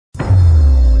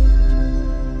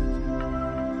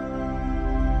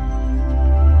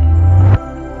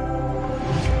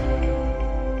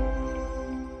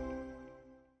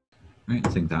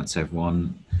think that's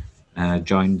everyone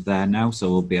joined there now, so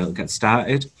we'll be able to get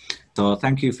started. So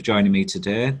thank you for joining me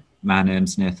today. My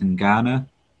name's Nathan Garner.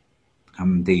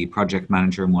 I'm the project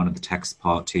manager and one of the tech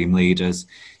support team leaders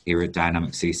here at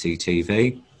Dynamic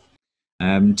CCTV.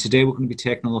 Today we're going to be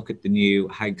taking a look at the new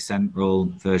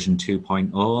HikCentral version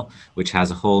 2.0, which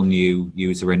has a whole new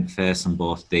user interface on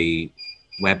both the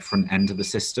web front end of the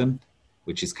system,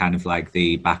 which is kind of like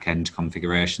the back-end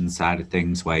configuration side of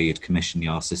things where you'd commission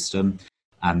your system,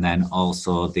 and then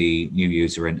also the new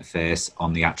user interface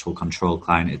on the actual control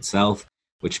client itself,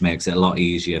 which makes it a lot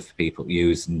easier for people to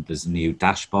use. And there's a new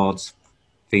dashboards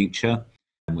feature,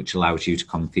 which allows you to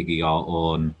configure your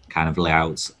own kind of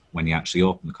layouts when you actually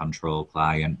open the control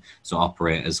client. So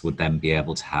operators would then be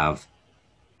able to have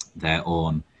their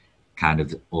own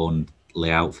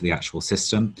layout for the actual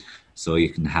system. So you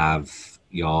can have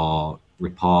your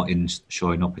reporting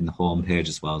showing up in the home page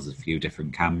as well as a few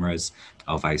different cameras,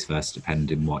 or vice versa,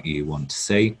 depending what you want to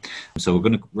see. So we're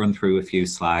going to run through a few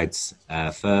slides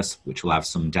first, which will have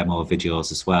some demo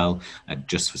videos as well,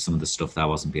 just for some of the stuff that I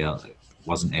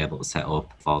wasn't able to set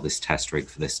up for this test rig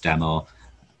for this demo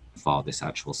for this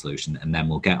actual solution. And then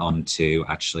we'll get on to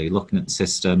actually looking at the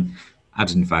system,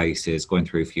 adding devices, going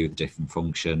through a few of the different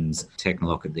functions, taking a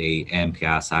look at the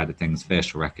ANPR side of things,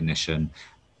 facial recognition,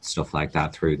 stuff like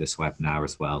that through this webinar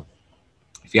as well.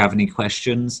 If you have any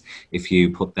questions, if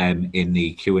you put them in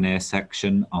the Q&A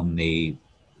section on the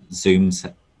Zoom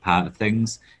part of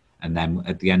things, and then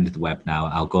at the end of the webinar,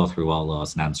 I'll go through all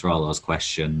those and answer all those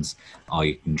questions, or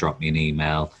you can drop me an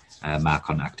email. My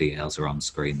contact details are on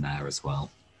screen there as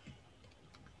well.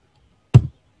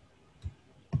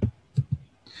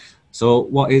 So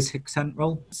what is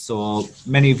HikCentral? So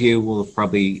many of you will have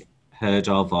probably heard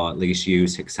of or at least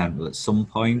used HikCentral at some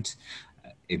point.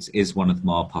 It is one of the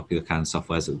more popular kind of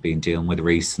softwares that we've been dealing with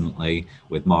recently,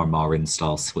 with more and more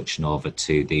installs switching over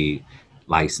to the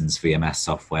licensed VMS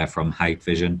software from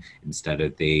Hikvision instead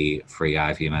of the free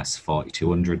IVMS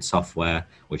 4200 software,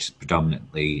 which is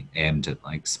predominantly aimed at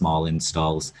like small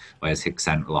installs, whereas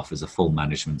HikCentral offers a full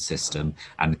management system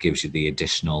and gives you the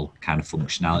additional kind of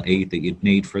functionality that you'd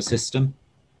need for a system.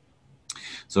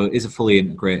 So it is a fully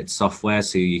integrated software,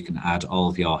 so you can add all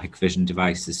of your Hikvision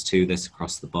devices to this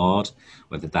across the board,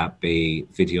 whether that be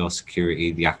video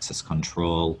security, the access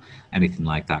control, anything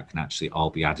like that can actually all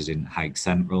be added in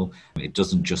HikCentral. It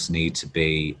doesn't just need to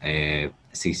be a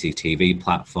CCTV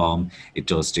platform, it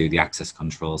does do the access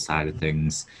control side of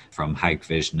things from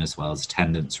Hikvision, as well as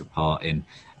attendance reporting,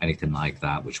 anything like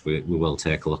that, which we will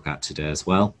take a look at today as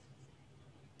well.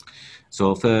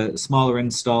 So for smaller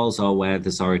installs or where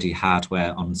there's already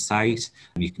hardware on site,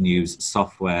 you can use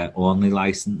software-only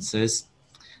licenses.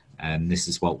 And this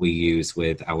is what we use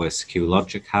with our secure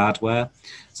logic hardware.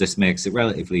 So this makes it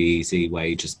relatively easy, where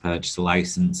you just purchase a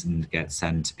license and get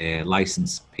sent a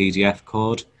license PDF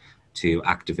code to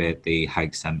activate the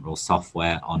HikCentral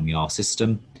software on your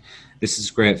system. This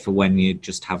is great for when you're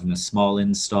just having a small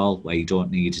install where you don't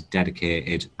need a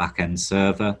dedicated back-end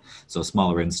server. So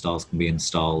smaller installs can be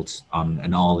installed on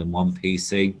an all-in-one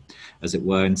PC, as it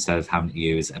were, instead of having to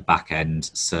use a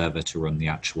back-end server to run the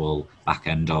actual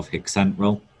back-end of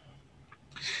HikCentral.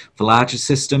 For larger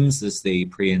systems, there's the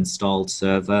pre-installed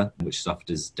server, which is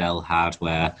offered as Dell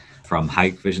hardware from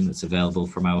Hikvision that's available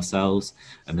from ourselves.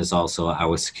 And there's also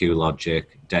our secure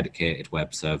logic dedicated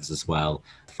web servers as well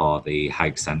for the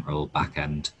HikCentral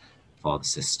backend for the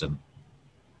system.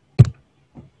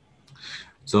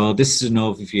 So this is an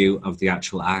overview of the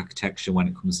actual architecture when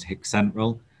it comes to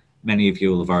HikCentral. Many of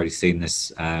you will have already seen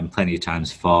this plenty of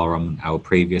times before on our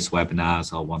previous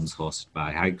webinars or ones hosted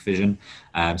by Hikvision.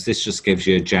 So this just gives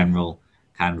you a general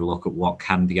kind of look at what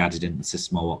can be added into the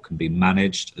system or what can be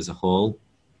managed as a whole.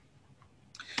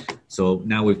 So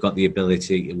now we've got the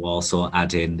ability to also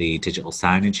add in the digital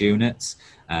signage units.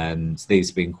 And these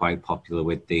have been quite popular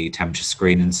with the temperature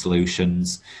screening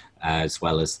solutions, as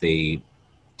well as the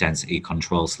density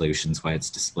control solutions, where it's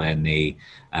displaying the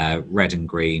red and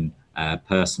green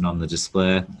person on the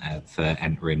display for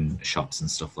entering shops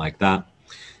and stuff like that.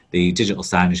 The digital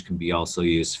signage can be also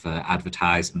used for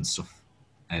advertisement stuff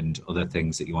and other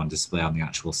things that you want to display on the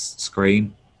actual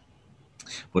screen.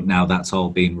 But now that's all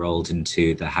been rolled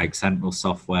into the HikCentral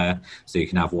software, so you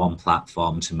can have one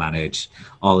platform to manage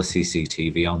all the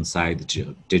CCTV on site,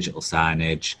 the digital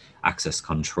signage, access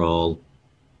control,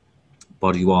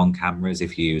 body-worn cameras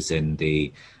if you're using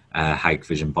the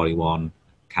Hikvision body-worn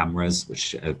cameras,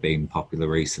 which have been popular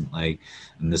recently.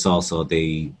 And there's also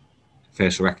the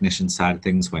facial recognition side of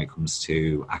things when it comes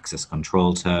to access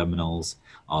control terminals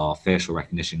or facial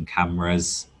recognition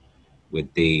cameras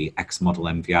with the X model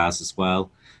MVRs as well.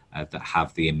 that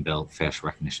have the inbuilt facial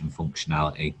recognition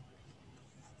functionality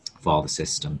for the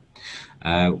system.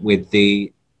 With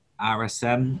the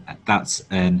RSM, that's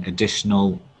an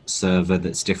additional server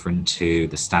that's different to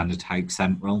the standard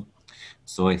HikCentral.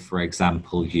 So if, for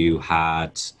example, you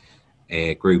had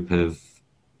a group of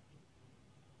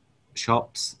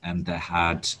shops and they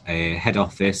had a head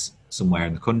office somewhere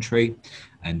in the country,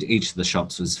 and each of the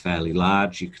shops was fairly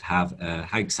large, you could have a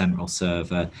HikCentral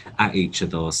server at each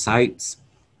of those sites.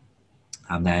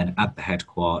 And then at the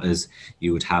headquarters,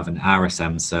 you would have an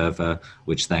RSM server,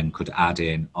 which then could add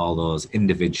in all those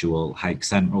individual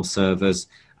HikCentral servers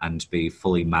and be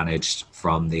fully managed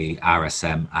from the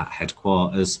RSM at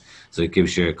headquarters. So it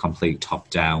gives you a complete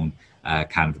top-down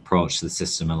kind of approach to the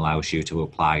system, and allows you to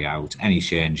apply out any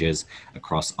changes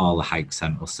across all the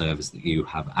HikCentral servers that you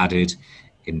have added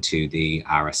into the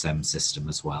RSM system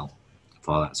as well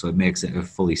for that. So it makes it a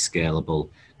fully scalable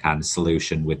kind of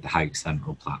solution with the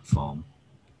HikCentral platform.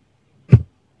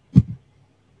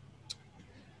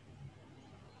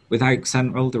 With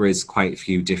HikCentral, there is quite a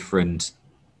few different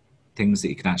things that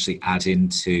you can actually add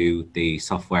into the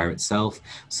software itself.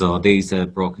 So these are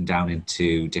broken down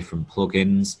into different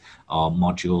plugins or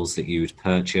modules that you would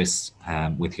purchase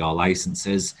with your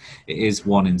licenses. It is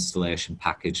one installation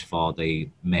package for the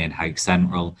main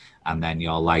HikCentral, and then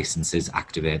your licenses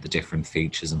activate the different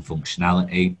features and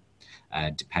functionality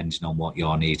depending on what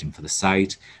you're needing for the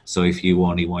site. So if you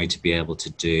only want to be able to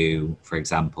do, for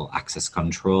example, access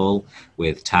control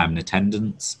with time and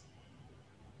attendance,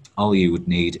 all you would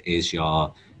need is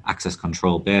your access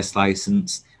control base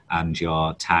license and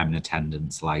your time and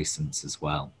attendance license as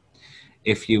well.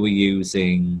 If you were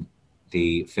using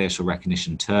the facial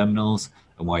recognition terminals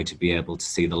and wanted to be able to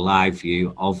see the live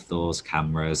view of those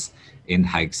cameras in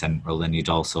HikCentral, then you'd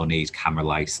also need camera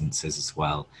licenses as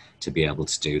well to be able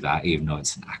to do that, even though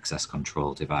it's an access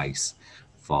control device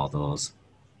for those.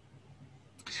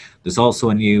 There's also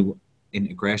a new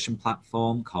integration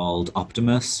platform called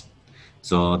Optimus.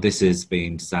 So this is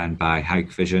being designed by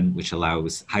Hikvision, which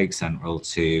allows HikCentral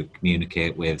to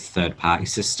communicate with third-party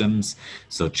systems,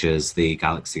 such as the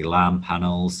Galaxy alarm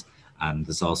panels, and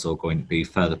there's also going to be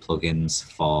further plugins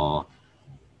for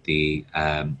the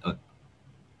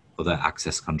other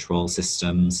access control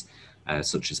systems,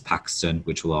 such as Paxton,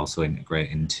 which will also integrate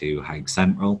into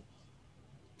HikCentral.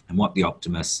 And what the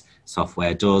Optimus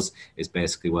software does is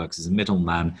basically works as a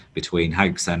middleman between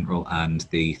HikCentral and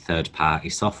the third-party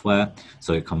software.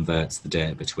 So it converts the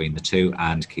data between the two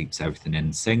and keeps everything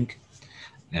in sync.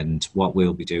 And what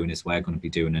we'll be doing is we're going to be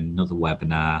doing another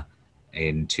webinar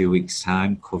in 2 weeks'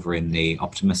 time covering the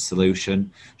Optimus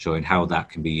solution, showing how that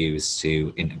can be used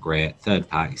to integrate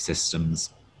third-party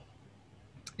systems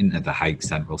into the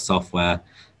HikCentral software,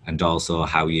 and also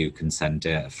how you can send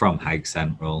data from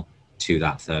HikCentral to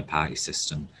that third-party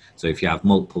system. So if you have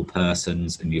multiple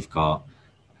persons and you've got,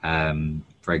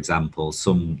 for example,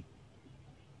 some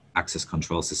access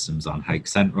control systems on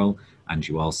HikCentral, and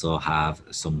you also have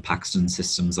some Paxton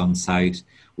systems on site,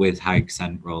 with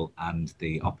HikCentral and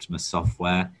the Optimus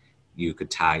software, you could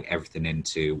tie everything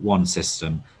into one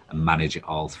system and manage it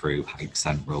all through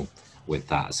HikCentral with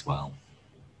that as well.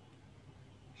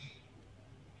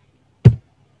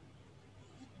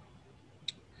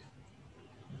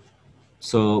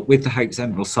 So with the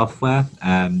HikCentral software,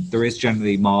 there is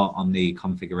generally more on the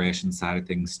configuration side of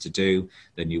things to do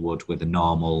than you would with a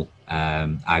normal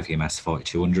IVMS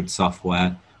 4200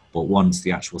 software. But once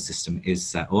the actual system is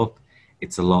set up,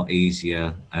 it's a lot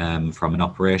easier from an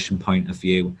operation point of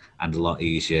view, and a lot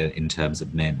easier in terms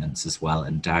of maintenance as well,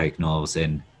 and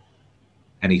diagnosing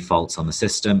any faults on the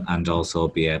system, and also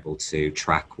be able to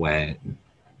track where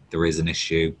there is an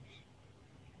issue.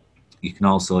 You can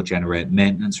also generate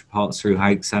maintenance reports through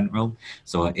HikCentral.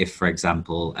 So if, for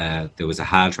example, there was a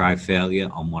hard drive failure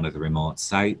on one of the remote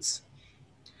sites,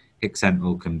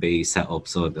 HikCentral can be set up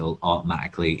so they'll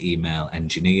automatically email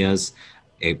engineers.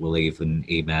 It will even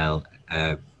email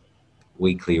a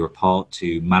weekly report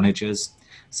to managers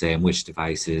saying which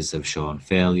devices have shown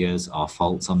failures or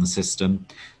faults on the system.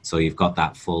 So you've got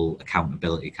that full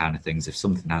accountability kind of things. If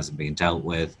something hasn't been dealt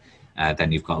with,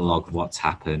 then you've got a log of what's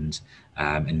happened,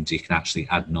 and you can actually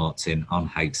add notes in on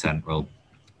HikCentral.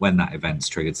 When that event's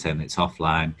triggered saying it's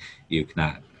offline, you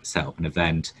can set up an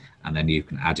event, and then you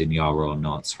can add in your own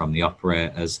notes from the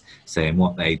operators saying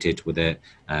what they did with it,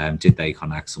 did they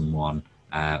contact someone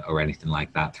or anything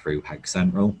like that through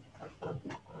HikCentral.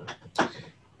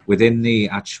 Within the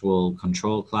actual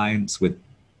control clients, with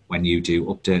when you do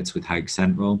updates with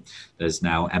HikCentral, there's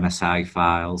now MSI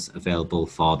files available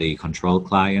for the control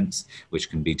clients, which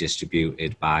can be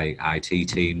distributed by IT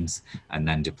teams and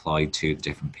then deployed to the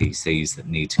different PCs that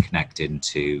need to connect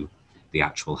into the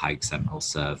actual HikCentral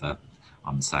server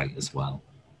on site as well.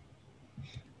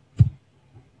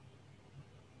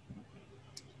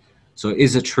 So it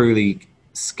is a truly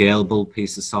scalable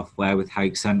piece of software with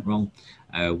HikCentral.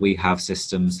 We have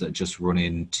systems that just run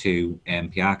in 2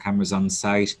 ANPR cameras on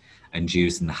site and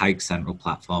using the HikCentral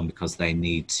platform because they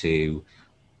need to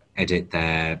edit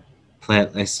their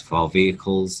plate lists for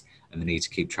vehicles and they need to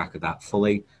keep track of that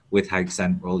fully. With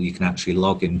HikCentral, you can actually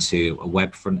log into a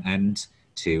web front end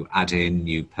to add in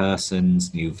new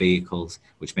persons, new vehicles,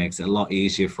 which makes it a lot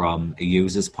easier from a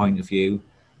user's point of view.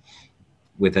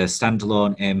 With a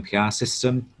standalone ANPR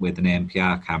system, with an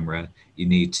ANPR camera, you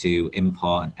need to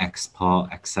import and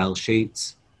export Excel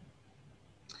sheets,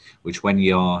 which when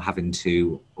you're having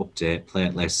to update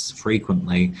plate lists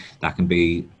frequently, that can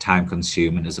be time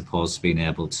consuming as opposed to being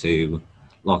able to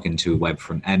log into a web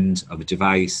front end of a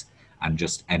device and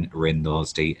just enter in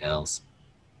those details.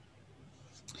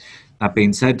 That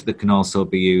being said, that can also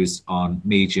be used on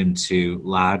medium to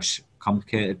large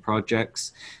complicated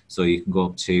projects. So you can go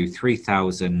up to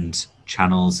 3,000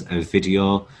 channels of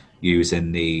video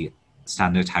using the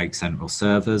standard HikCentral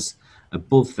servers.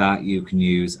 Above that, you can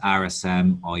use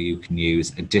RSM or you can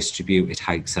use a distributed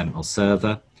HikCentral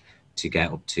server to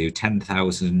get up to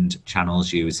 10,000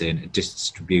 channels using a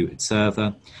distributed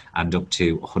server and up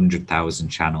to 100,000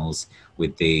 channels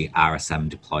with the RSM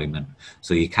deployment.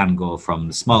 So you can go from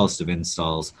the smallest of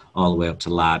installs all the way up to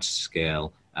large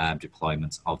scale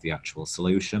deployments of the actual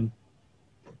solution.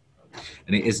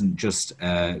 And it isn't just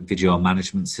a video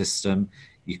management system.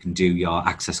 You can do your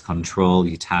access control,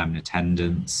 your time and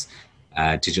attendance,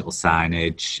 digital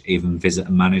signage, even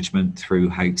visitor management through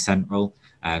HikCentral.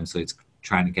 So it's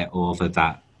trying to get over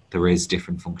that there is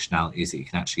different functionalities that you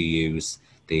can actually use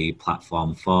the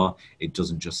platform for. It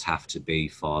doesn't just have to be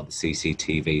for the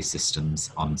CCTV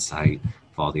systems on site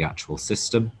for the actual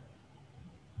system.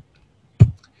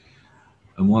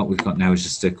 And what we've got now is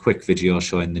just a quick video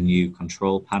showing the new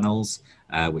control panels,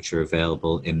 which are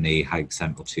available in the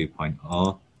HikCentral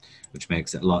 2.0, which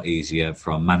makes it a lot easier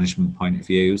from management point of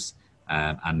views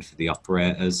and for the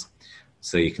operators.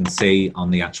 So you can see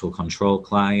on the actual control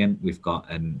client, we've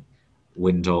got a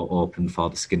window open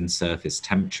for the skin surface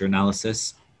temperature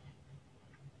analysis.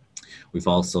 We've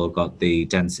also got the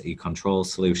density control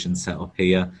solution set up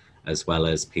here, as well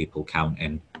as people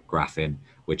counting graphing,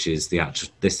 which is the actual,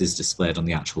 this is displayed on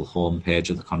the actual home page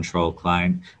of the control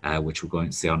client, which we're going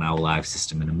to see on our live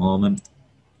system in a moment.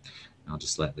 I'll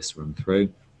just let this run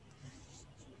through.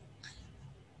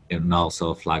 It will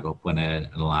also flag up when an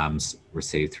alarm's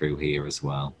received through here as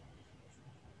well.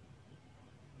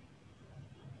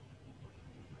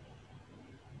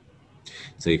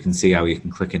 So you can see how you can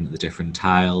click into the different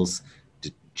tiles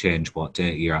to change what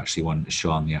data you're actually wanting to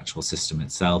show on the actual system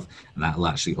itself, and that will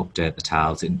actually update the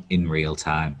tiles in real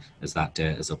time as that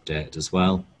data is updated as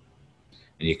well.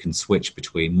 And you can switch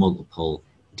between multiple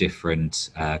different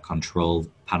control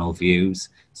panel views,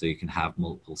 so you can have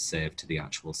multiple saved to the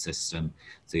actual system.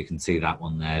 So you can see that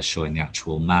one there showing the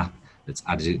actual map that's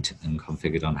added and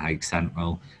configured on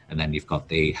HikCentral, and then you've got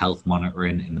the health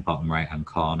monitoring in the bottom right hand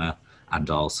corner and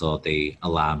also the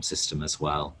alarm system as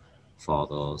well for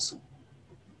those.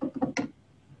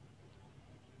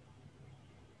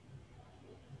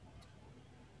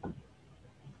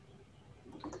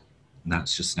 And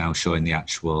that's just now showing the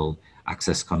actual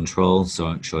access control,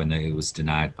 so showing that it was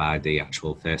denied by the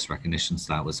actual face recognition.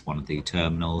 So that was one of the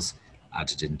terminals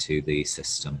added into the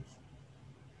system.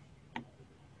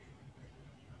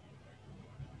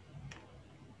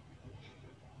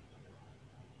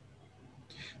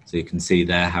 So you can see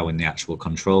there how in the actual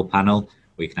control panel,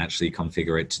 we can actually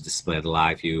configure it to display the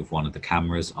live view of one of the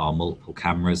cameras or multiple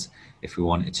cameras if we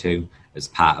wanted to, as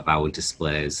part of our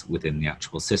displays within the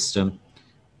actual system.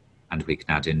 And we can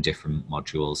add in different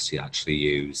modules to actually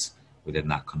use within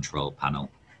that control panel,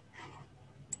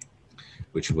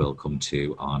 which we'll come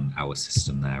to on our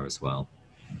system there as well.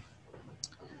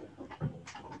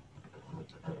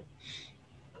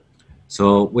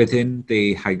 So within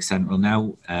the HikCentral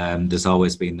now, there's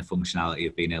always been the functionality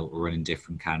of being able to run in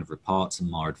different kind of reports and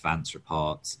more advanced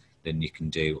reports than you can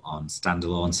do on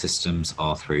standalone systems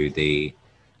or through the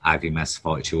IVMS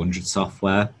 4200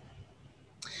 software.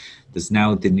 There's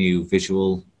now the new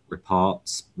visual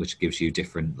reports, which gives you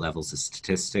different levels of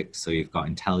statistics. So you've got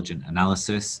intelligent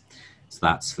analysis. So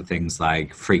that's for things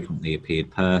like frequently appeared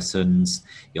persons,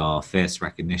 your face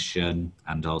recognition,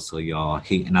 and also your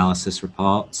heat analysis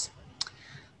reports.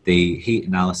 The heat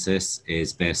analysis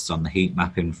is based on the heat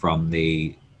mapping from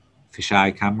the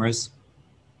fisheye cameras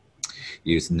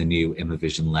using the new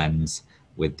Immervision lens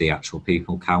with the actual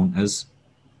people counters.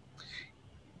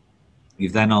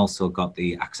 You've then also got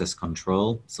the access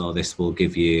control. So this will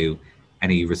give you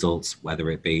any results, whether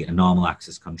it be a normal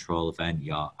access control event,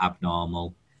 your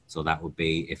abnormal. So that would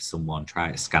be if someone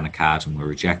tried to scan a card and were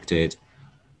rejected,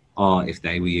 or if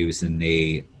they were using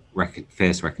the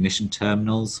face recognition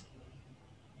terminals.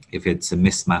 If it's a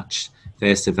mismatched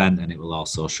face event, and it will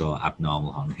also show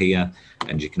abnormal on here,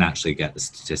 and you can actually get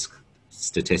the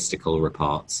statistical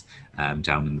reports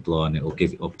down in the below, and it will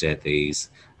update these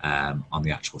on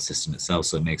the actual system itself.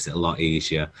 So it makes it a lot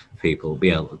easier for people to be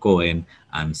able to go in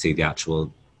and see the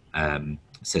actual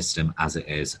system as it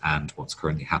is and what's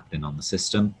currently happening on the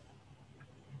system.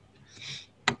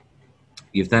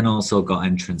 You've then also got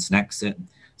entrance and exit.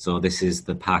 So this is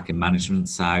the parking management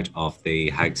side of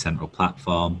the HikCentral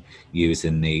platform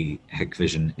using the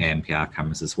Hikvision ANPR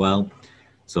cameras as well.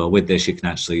 So with this, you can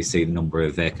actually see the number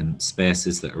of vacant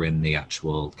spaces that are in the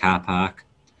actual car park.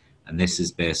 And this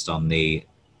is based on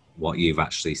what you've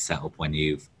actually set up when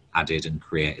you've added and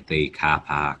created the car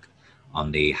park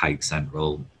on the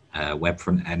HikCentral web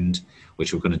front end,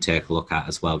 which we're going to take a look at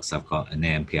as well, because I've got an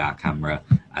ANPR camera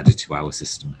added to our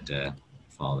system today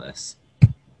for this.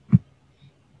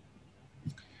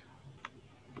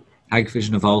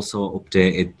 Hikvision have also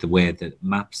updated the way that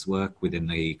maps work within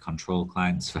the control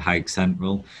clients for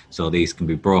HikCentral. So these can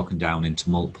be broken down into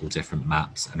multiple different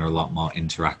maps and are a lot more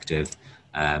interactive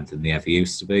than they ever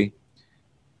used to be.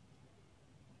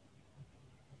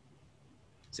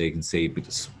 So you can see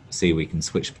we can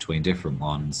switch between different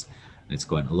ones, and it's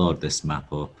going to load this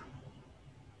map up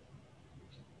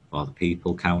for the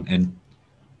people counting.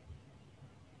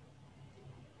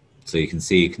 So you can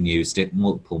see you can use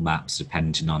multiple maps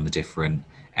depending on the different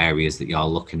areas that you're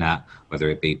looking at, whether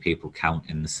it be people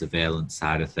counting, the surveillance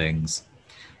side of things.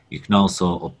 You can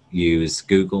also use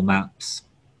Google Maps.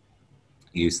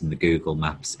 Using the Google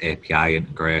Maps API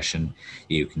integration,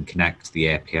 you can connect the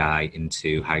API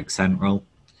into HikCentral,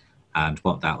 and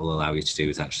what that will allow you to do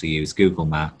is actually use Google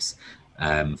Maps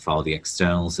for the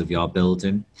externals of your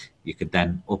building. You could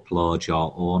then upload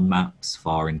your own maps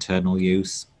for internal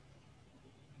use,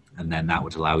 and then that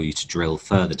would allow you to drill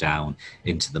further down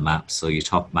into the maps. So your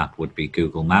top map would be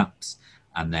Google Maps,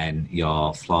 and then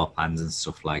your floor plans and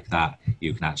stuff like that,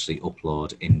 you can actually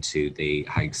upload into the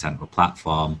HikCentral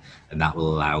platform, and that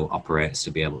will allow operators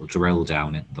to be able to drill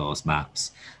down into those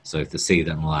maps. So if they see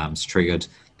that an alarm's triggered,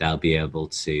 they'll be able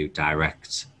to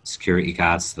direct security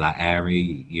guards to that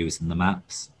area using the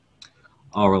maps.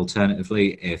 Or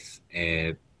alternatively, if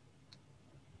a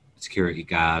security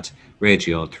guard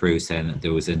radioed through saying that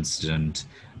there was an incident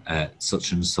at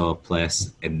such and so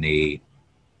place in the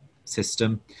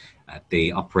system,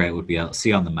 the operator would be able to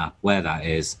see on the map where that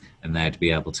is, and they'd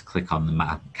be able to click on the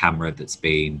map camera that's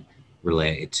been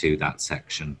related to that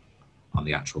section on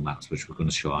the actual maps, which we're going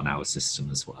to show on our system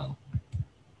as well.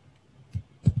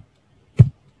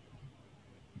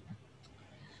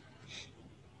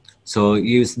 So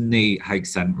using the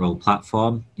HikCentral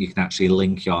platform, you can actually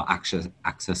link your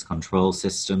access control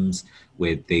systems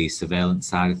with the surveillance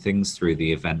side of things through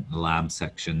the event and alarm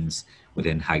sections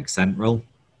within HikCentral.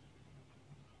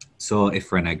 So if,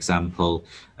 for an example,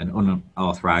 an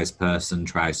unauthorized person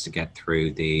tries to get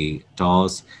through the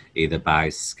doors, either by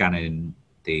scanning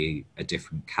a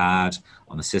different card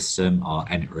on the system or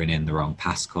entering in the wrong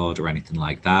passcode or anything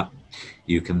like that,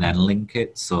 you can then link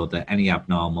it so that any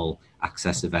abnormal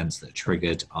access events that are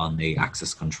triggered on the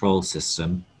access control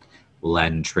system will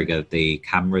then trigger the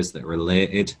cameras that are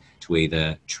related to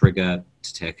either trigger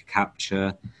to take a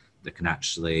capture. That can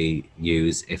actually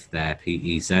use, if they're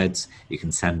PEZs, you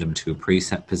can send them to a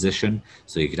preset position.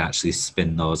 So you could actually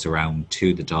spin those around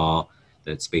to the door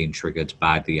that's being triggered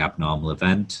by the abnormal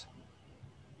event.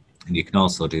 And you can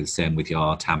also do the same with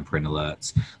your tampering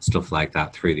alerts, stuff like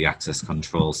that through the access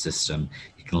control system.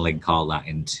 You can link all that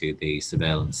into the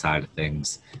surveillance side of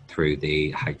things through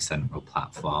the HikCentral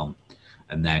platform.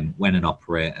 And then when an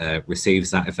operator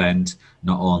receives that event,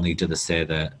 not only do they say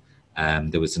that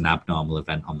there was an abnormal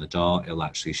event on the door, it'll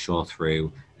actually show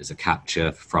through as a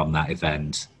capture from that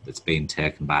event that's being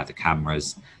taken by the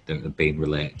cameras that have been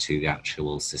related to the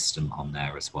actual system on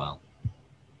there as well.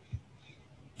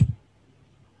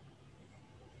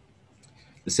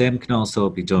 The same can also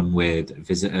be done with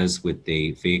visitors with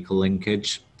the vehicle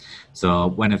linkage. So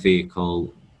when a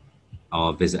vehicle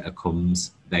or visitor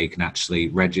comes, they can actually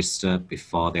register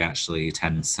before they actually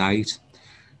attend site.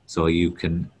 So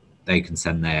they can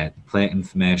send their plate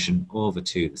information over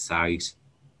to the site.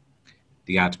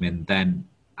 The admin then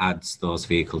adds those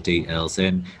vehicle details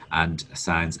in and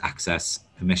assigns access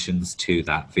permissions to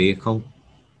that vehicle.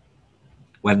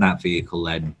 When that vehicle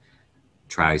then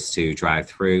tries to drive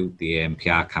through, the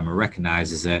ANPR camera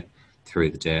recognises it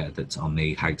through the data that's on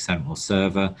the HikCentral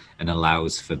server and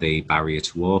allows for the barrier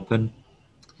to open.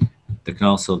 They can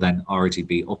also then already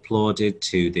be uploaded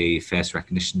to the face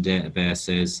recognition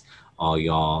databases or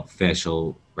your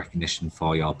facial recognition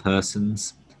for your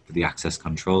persons for the access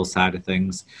control side of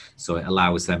things. So it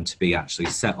allows them to be actually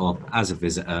set up as a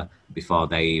visitor before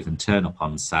they even turn up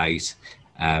on site,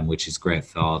 which is great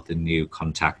for the new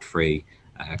contact-free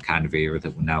kind of era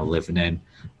that we're now living in.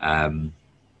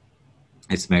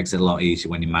 It makes it a lot easier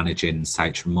when you're managing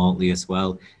sites remotely as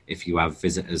well. If you have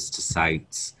visitors to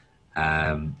sites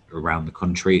around the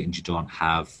country and you don't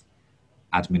have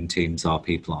admin teams or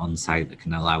people on site that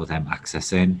can allow them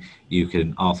access in, you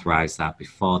can authorize that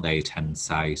before they attend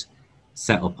site,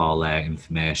 set up all their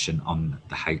information on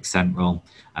the HikCentral,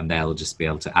 and they'll just be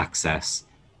able to access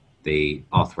the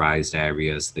authorized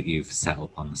areas that you've set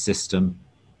up on the system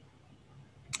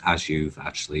as you've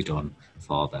actually done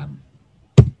for them.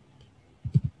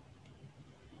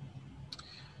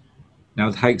 Now,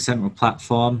 the HikCentral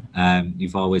platform,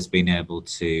 you've always been able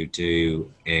to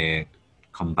do a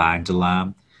combined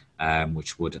alarm,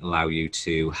 which would allow you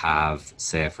to have,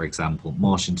 say, for example,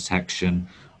 motion detection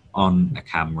on a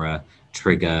camera,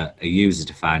 trigger a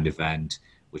user-defined event,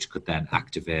 which could then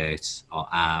activate or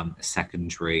arm a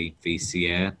secondary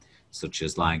VCA, such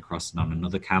as line crossing on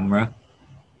another camera.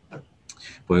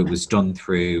 But it was done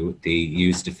through the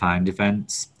user-defined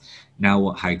events. Now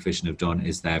what HikVision have done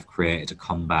is they've created a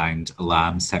combined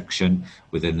alarm section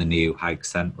within the new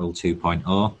HikCentral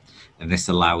 2.0, and this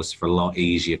allows for a lot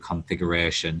easier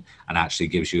configuration and actually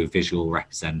gives you a visual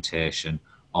representation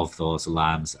of those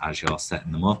alarms as you're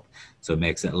setting them up. So it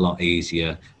makes it a lot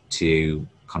easier to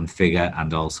configure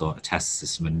and also test the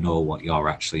system and know what you're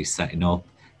actually setting up,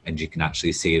 and you can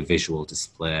actually see a visual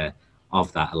display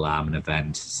of that alarm and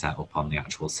event set up on the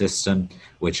actual system,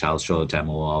 which I'll show a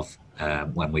demo of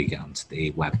when we get onto the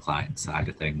web client side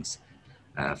of things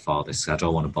for this. I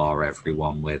don't want to bore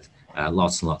everyone with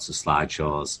lots and lots of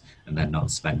slideshows and then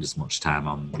not spend as much time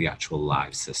on the actual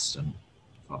live system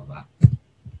for that.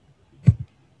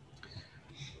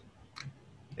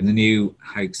 In the new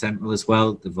HikCentral as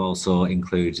well, they've also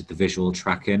included the visual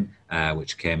tracking,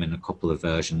 which came in a couple of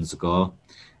versions ago.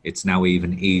 It's now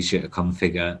even easier to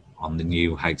configure on the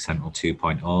new HikCentral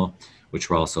 2.0, which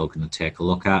we're also going to take a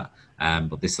look at.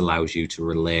 But this allows you to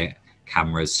relate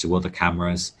cameras to other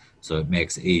cameras, so it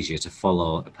makes it easier to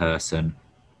follow a person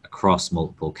across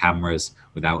multiple cameras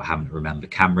without having to remember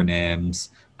camera names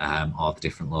or the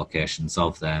different locations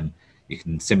of them. You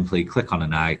can simply click on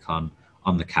an icon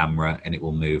on the camera and it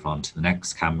will move on to the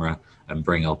next camera and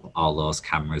bring up all those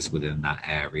cameras within that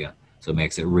area. So it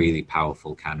makes it a really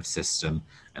powerful kind of system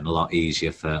and a lot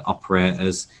easier for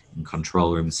operators in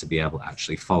control rooms to be able to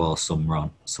actually follow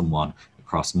someone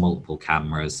across multiple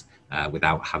cameras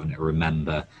without having to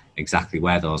remember exactly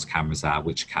where those cameras are,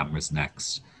 which camera's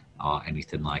next, or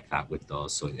anything like that with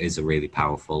those. So it is a really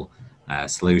powerful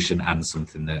solution and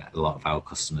something that a lot of our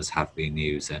customers have been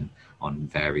using on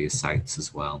various sites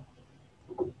as well.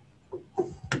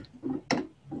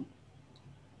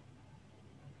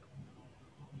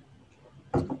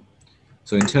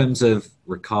 So in terms of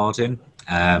recording,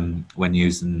 when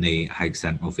using the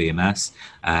HikCentral VMS,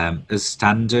 as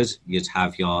standard, you'd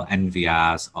have your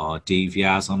NVRs or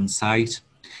DVRs on site,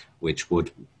 which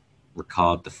would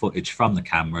record the footage from the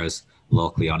cameras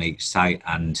locally on each site,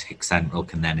 and HikCentral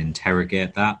can then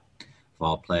interrogate that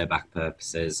for playback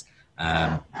purposes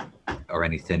or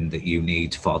anything that you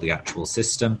need for the actual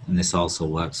system. And this also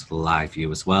works for the live view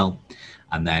as well.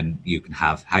 And then you can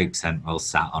have HikCentral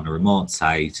sat on a remote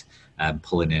site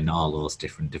pulling in all those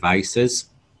different devices,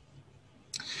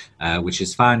 which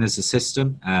is fine as a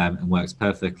system and works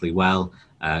perfectly well.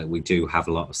 We do have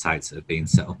a lot of sites that have been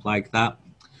set up like that.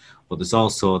 But there's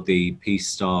also the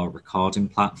P-Store recording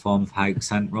platform for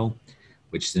HikCentral,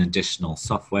 which is an additional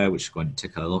software which we're going to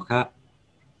take a look at.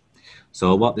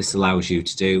 So what this allows you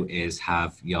to do is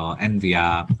have your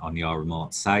NVR on your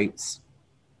remote sites,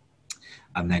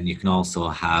 and then you can also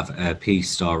have a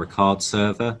P-Store record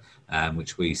server,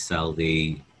 which we sell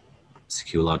the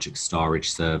SecureLogic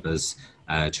storage servers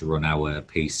to run our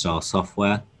P-Store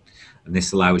software. And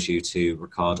this allows you to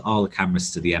record all the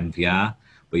cameras to the NVR,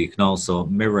 but you can also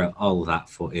mirror all of that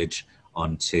footage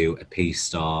onto a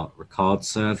P-Store record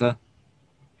server.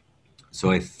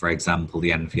 So if, for example,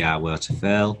 the NVR were to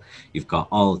fail, you've got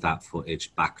all of that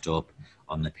footage backed up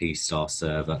on the P-Store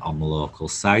server on the local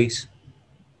site.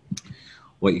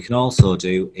 What you can also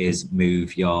do is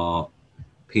move your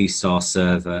P-Store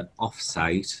server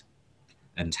off-site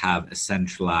and have a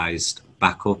centralized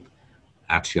backup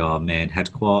at your main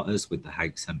headquarters with the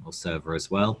HikCentral server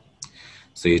as well.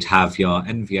 So you'd have your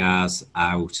NVRs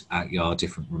out at your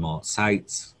different remote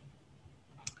sites.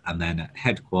 And then at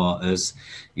headquarters,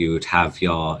 you would have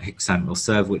your HikCentral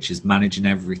server, which is managing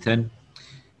everything.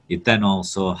 You'd then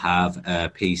also have a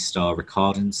P-Store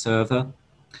recording server.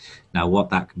 Now, what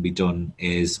that can be done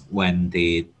is when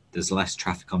there's less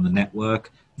traffic on the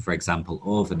network, for example,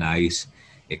 overnight,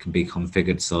 it can be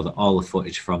configured so that all the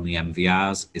footage from the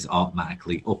NVRs is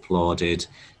automatically uploaded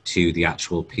to the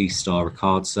actual P-Store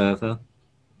record server.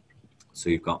 So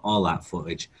you've got all that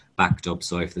footage backed up.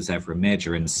 So if there's ever a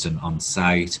major incident on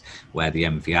site where the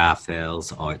NVR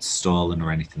fails or it's stolen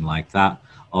or anything like that,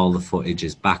 all the footage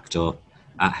is backed up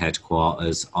at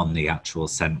headquarters on the actual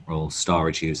central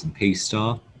storage using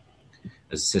P-Store.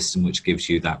 A system which gives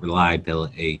you that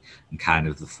reliability and kind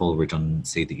of the full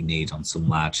redundancy that you need on some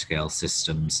large scale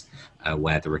systems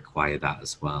where they require that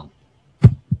as well.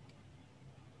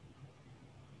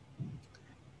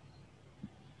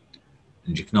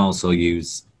 And you can also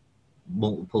use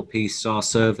multiple P-Store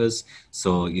servers,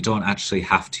 so you don't actually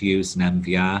have to use an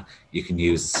NVR. You can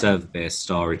use a server-based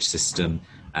storage system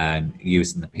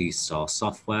using the P-Store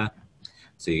software.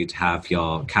 So you'd have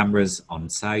your cameras on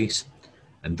site,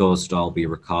 and those would all be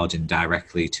recording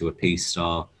directly to a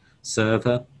P-Store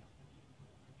server.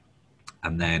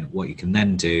 And then what you can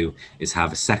then do is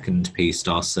have a second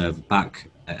P-Store server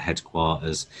back at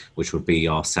headquarters, which would be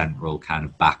your central kind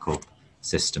of backup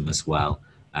system as well.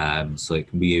 So it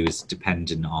can be used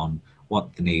depending on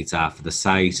what the needs are for the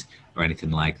site or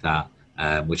anything like that,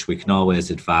 which we can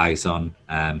always advise on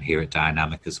here at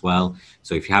Dynamic as well.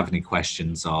 So if you have any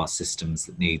questions or systems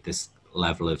that need this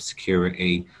level of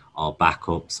security or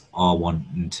backups or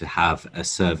wanting to have a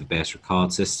server-based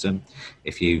record system,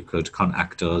 if you could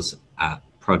contact us at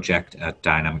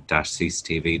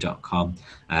project@dynamic-cctv.com,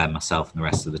 myself and the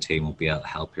rest of the team will be able to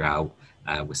help you out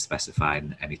with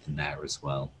specifying anything there as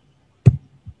well.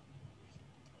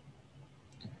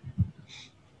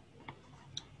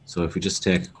 So if we just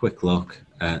take a quick look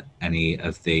at any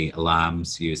of the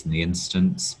alarms using the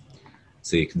instance,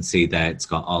 so you can see there it's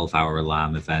got all of our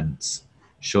alarm events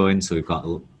showing. So we've got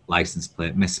a license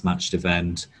plate mismatched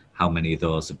event, how many of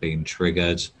those have been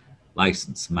triggered,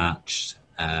 license matched,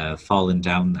 falling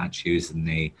down, that's using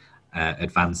the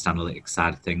advanced analytics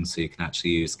side of things. So you can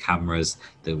actually use cameras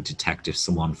that will detect if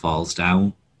someone falls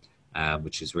down,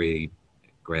 which is really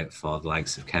great for the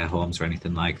likes of care homes or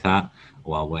anything like that,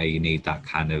 or where you need that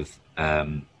kind of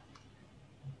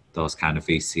those kind of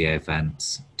VCA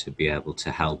events to be able to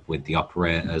help with the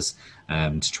operators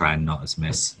to try and not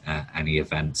miss any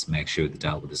events, make sure they're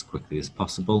dealt with as quickly as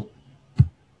possible.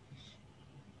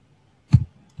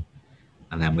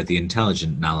 And then with the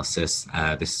intelligent analysis,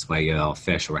 this is where your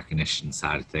facial recognition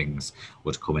side of things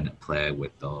would come into play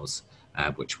with those,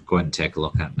 which we're going to take a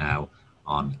look at now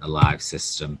on a live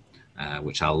system,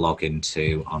 which I'll log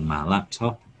into on my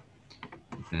laptop.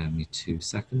 Bear me 2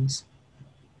 seconds.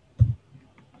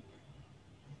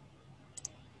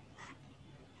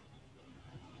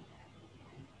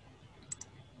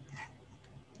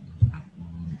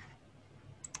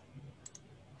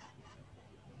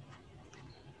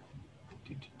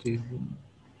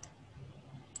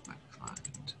 My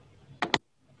client.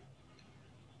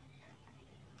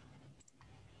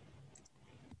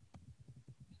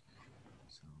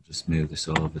 So I'll just move this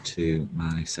over to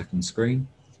my second screen.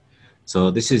 So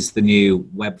this is the new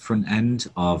web front end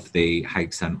of the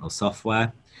HikCentral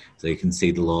software. So you can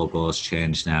see the logo's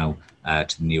changed now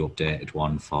to the new updated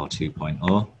one for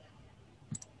 2.0.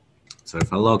 So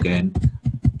if I log in,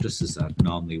 just as I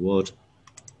normally would,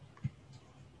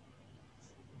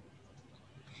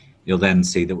 you'll then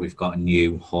see that we've got a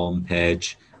new home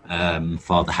page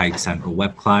for the HikCentral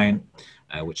web client,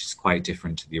 which is quite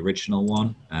different to the original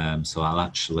one. So I'll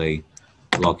actually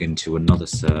log into another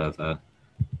server,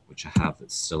 which I have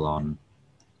that's still on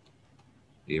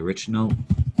the original.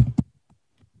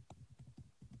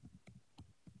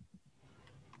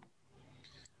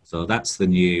 So that's the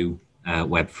new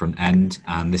web front end,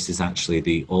 and this is actually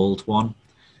the old one.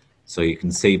 So you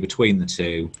can see between the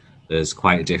two, there's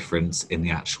quite a difference in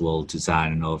the actual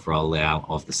design and overall layout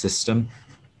of the system.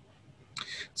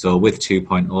 So with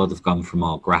 2.0, they've gone for a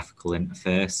more graphical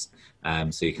interface.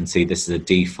 So you can see this is a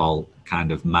default kind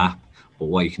of map, but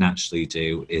what you can actually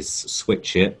do is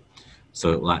switch it.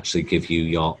 So it will actually give you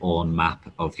your own map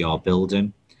of your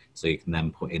building. So you can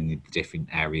then put in the different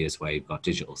areas where you've got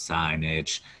digital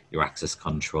signage, your access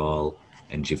control,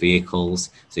 and your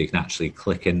vehicles. So you can actually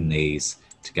click in these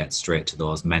to get straight to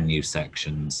those menu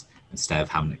sections instead of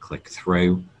having to click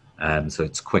through. So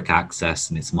it's quick access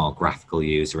and it's more graphical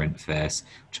user interface,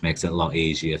 which makes it a lot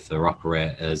easier for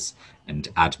operators and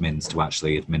admins to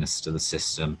actually administer the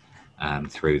system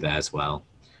through there as well,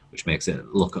 which makes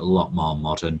it look a lot more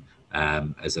modern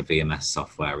as a VMS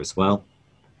software as well.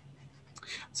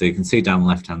 So you can see down the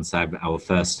left-hand side, our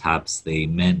first tab's the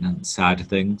maintenance side of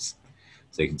things.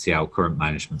 So you can see our current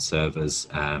management servers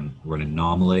running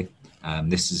normally.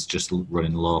 This is just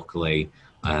running locally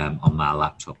on my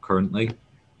laptop currently.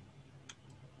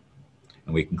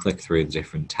 And we can click through the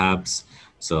different tabs.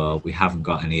 So we haven't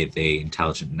got any of the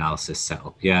intelligent analysis set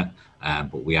up yet,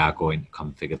 but we are going to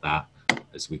configure that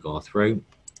as we go through.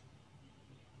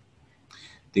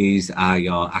 These are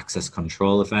your access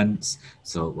control events.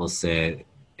 So it will say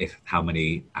how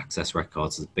many access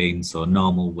records has been. So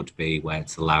normal would be where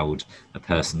it's allowed a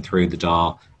person through the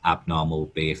door. Abnormal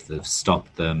would be if they've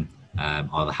stopped them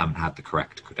or they haven't had the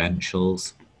correct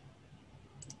credentials.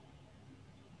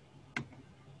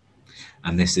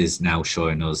 And this is now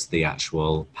showing us the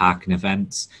actual parking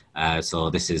events. So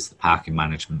this is the parking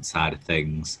management side of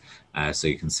things. So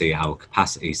you can see our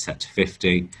capacity is set to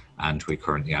 50 and we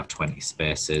currently have 20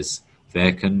 spaces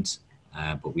vacant,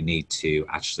 but we need to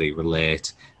actually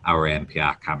relate our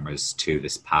ANPR cameras to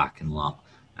this parking lot,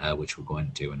 which we're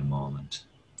going to do in a moment.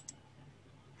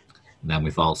 And then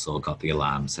we've also got the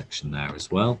alarm section there as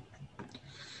well.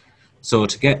 So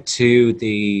to get to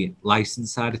the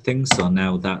license side of things, so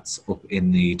now that's up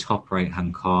in the top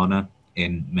right-hand corner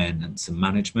in maintenance and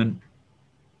management.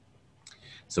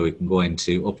 So we can go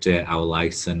into update our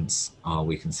license, or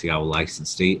we can see our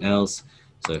license details.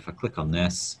 So if I click on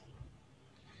this,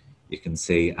 you can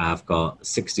see I've got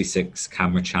 66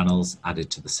 camera channels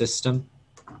added to the system.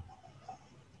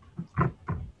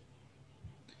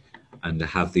 And I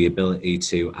have the ability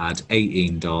to add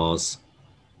 18 doors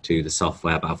to the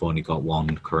software, but I've only got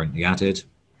one currently added.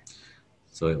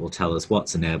 So it will tell us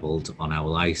what's enabled on our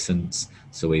license.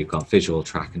 So we've got visual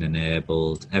tracking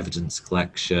enabled, evidence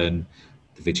collection,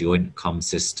 the video intercom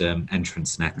system,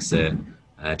 entrance and exit,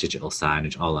 digital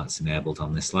signage, all that's enabled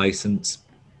on this license.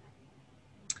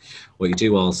 What you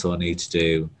do also need to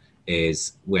do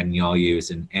is when you're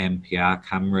using ANPR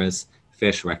cameras,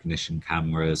 facial recognition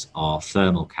cameras or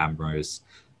thermal cameras,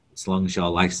 as long as your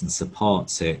license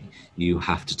supports it, you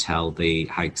have to tell the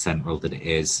HikCentral that it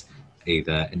is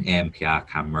either an ANPR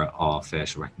camera or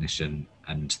facial recognition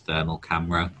and thermal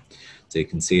camera. So you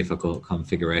can see if I go to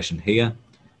configuration here,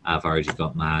 I've already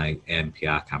got my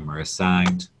ANPR camera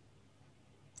assigned.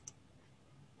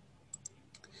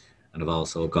 And I've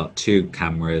also got two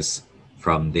cameras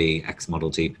from the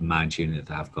𝐂𝐸𝐫𝐸 unit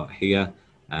that I've got here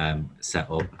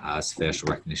set up as facial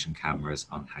recognition cameras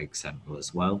on HikCentral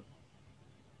as well.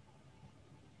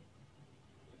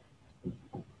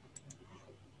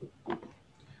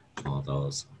 All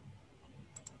those.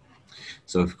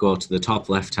 So if we go to the top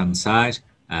left-hand side,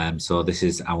 so this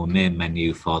is our main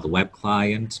menu for the web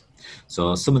client.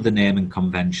 So some of the naming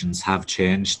conventions have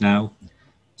changed now.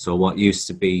 So what used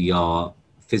to be your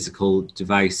physical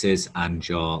devices and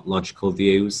your logical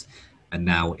views are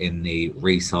now in the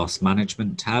resource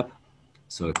management tab.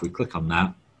 So if we click on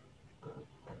that,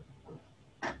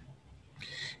 you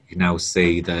can now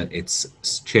see that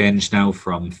it's changed now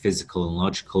from physical and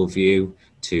logical view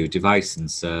to device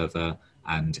and server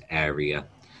and area.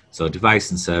 So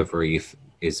device and server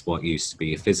is what used to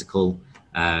be a physical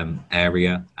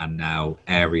area, and now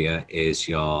area is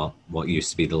what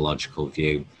used to be the logical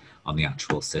view on the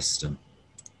actual system.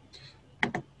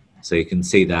 So you can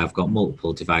see that I've got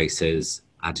multiple devices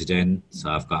added in.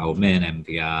 So I've got our main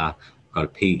MVR, I've got a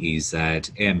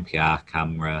PEZ, ANPR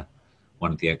camera,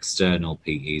 one of the external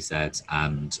PEZs,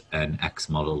 and an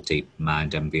X-model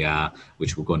DeepMind MVR,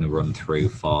 which we're going to run through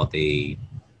for the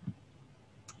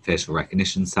facial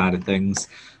recognition side of things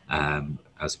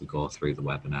as we go through the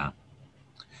webinar.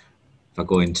 If I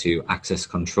go into access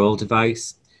control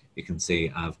device, you can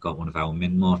see I've got one of our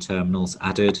Minmo terminals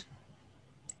added.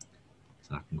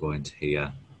 So I can go into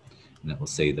here and it will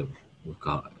see that we've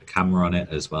got a camera on it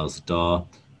as well as a door,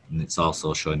 and it's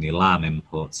also showing the alarm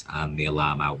inputs and the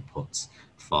alarm outputs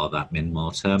for that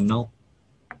Minmo terminal.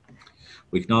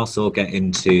 We can also get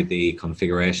into the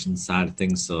configuration side of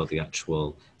things, so the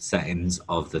actual settings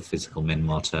of the physical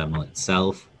Minmo terminal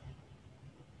itself.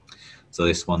 So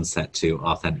this one's set to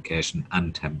authentication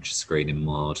and temperature screening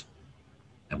mode,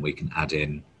 and we can add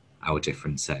in our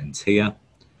different settings here.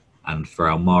 And for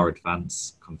our more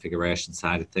advanced configuration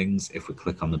side of things, if we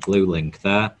click on the blue link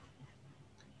there,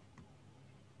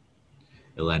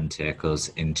 It'll then take us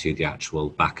into the actual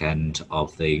back end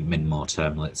of the Minmo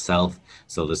terminal itself.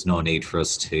 So there's no need for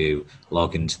us to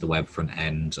log into the web front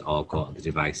end or go to the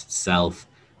device itself.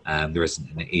 There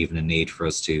isn't even a need for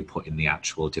us to put in the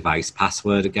actual device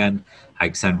password again.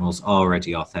 HikCentral's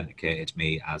already authenticated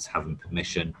me as having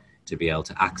permission to be able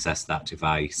to access that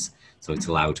device. So it's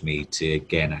allowed me to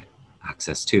gain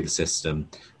access to the system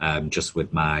just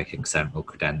with my HikCentral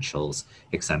credentials.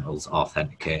 HikCentral's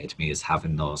authenticated me as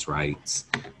having those rights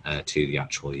to the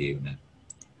actual unit.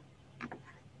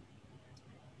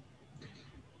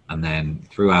 And then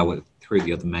through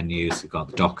the other menus, we've got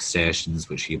the dock stations,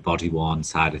 which are your body-worn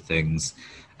side of things,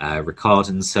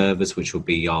 recording servers, which will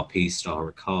be your P-Store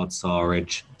record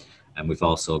storage, and we've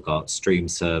also got stream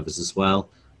servers as well.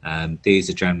 These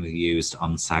are generally used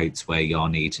on sites where you're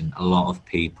needing a lot of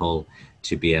people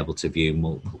to be able to view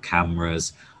multiple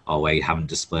cameras, or where you haven't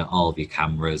displayed all of your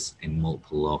cameras in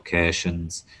multiple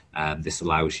locations. This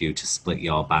allows you to split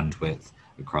your bandwidth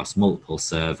across multiple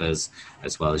servers,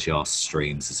 as well as your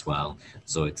streams as well.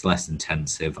 So it's less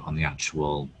intensive on the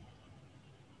actual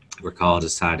recorder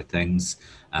side of things.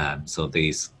 So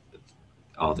these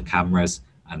are the cameras,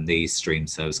 and these stream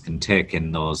servers can take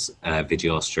in those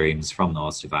video streams from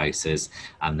those devices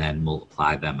and then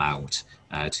multiply them out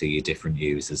to your different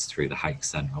users through the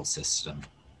HikCentral system.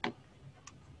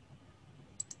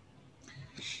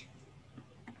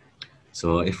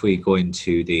 So if we go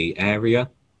into the area,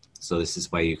 so this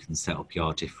is where you can set up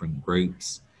your different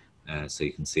groups. So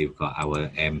you can see we've got our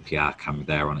MPR camera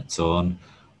there on its own,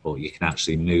 but you can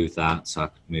actually move that. So I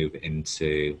could move it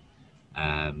into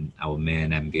our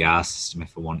main MVR system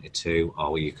if I wanted to,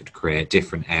 or you could create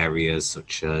different areas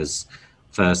such as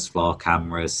first floor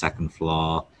cameras, second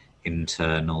floor,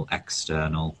 internal,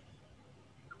 external.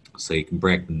 So you can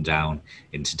break them down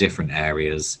into different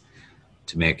areas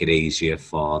to make it easier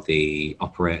for the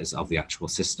operators of the actual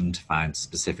system to find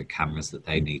specific cameras that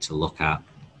they need to look at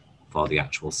for the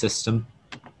actual system.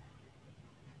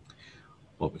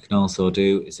 What we can also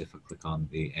do is if I click on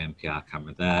the MPR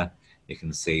camera there, you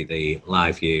can see the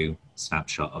live view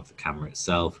snapshot of the camera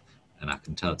itself, and I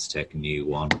can tell it to take a new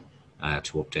one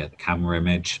to update the camera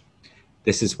image.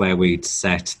 This is where we'd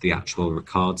set the actual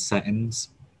record settings.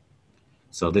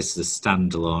 So this is a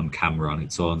standalone camera on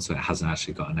its own, so it hasn't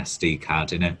actually got an SD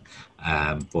card in it.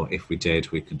 But if we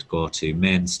did, we could go to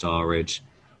main storage.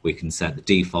 We can set the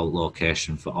default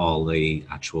location for all the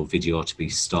actual video to be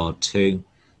stored to.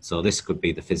 So this could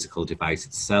be the physical device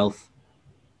itself.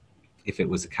 If it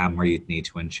was a camera, you'd need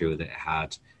to ensure that it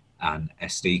had an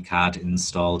SD card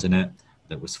installed in it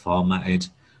that was formatted.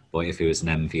 But if it was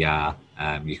an MVR,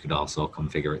 you could also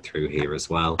configure it through here as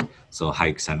well. So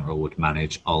HikCentral would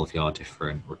manage all of your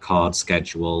different record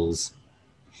schedules,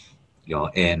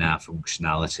 your ANR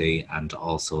functionality, and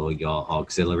also your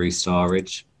auxiliary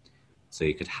storage. So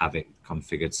you could have it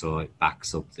configured so it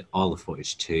backs up all the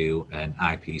footage to an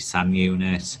IP SAN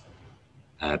unit,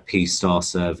 a P-Store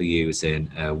server using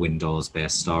a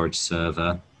Windows-based storage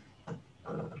server.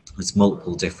 There's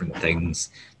multiple different things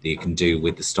that you can do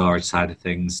with the storage side of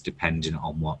things depending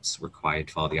on what's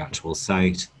required for the actual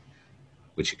site,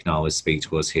 which you can always speak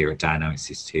to us here at Dynamic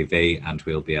CCTV, and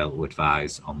we'll be able to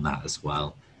advise on that as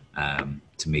well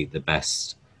to meet the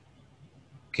best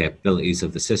capabilities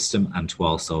of the system and to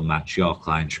also match your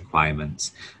client's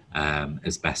requirements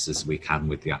as best as we can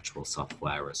with the actual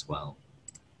software as well.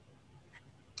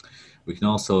 We can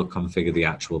also configure the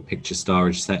actual picture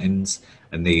storage settings,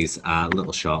 and these are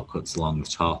little shortcuts along the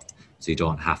top, so you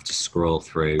don't have to scroll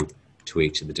through to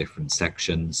each of the different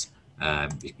sections.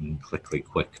 You can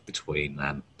quick between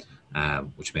them,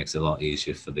 which makes it a lot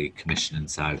easier for the commissioning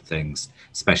side of things,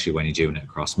 especially when you're doing it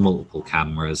across multiple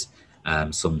cameras.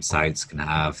 Some sites can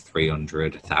have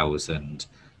 300, 1,000,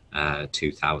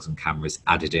 2,000 cameras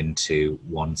added into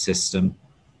one system.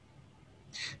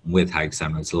 With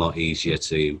HikCentral, it's a lot easier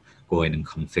to go in and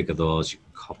configure those. You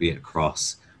can copy it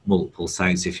across multiple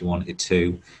sites if you wanted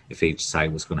to. If each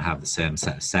site was going to have the same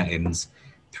set of settings,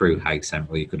 through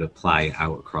HikCentral you could apply it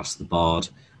out across the board,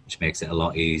 which makes it a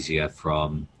lot easier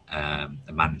from a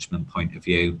management point of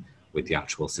view with the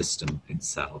actual system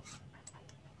itself.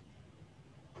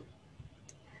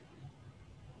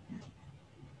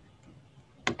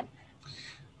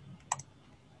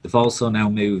 They've also now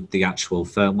moved the actual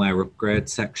firmware upgrade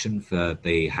section for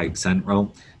the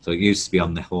HikCentral. So it used to be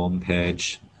on the home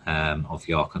page of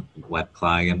your web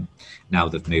client. Now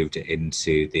they've moved it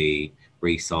into the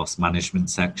resource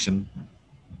management section.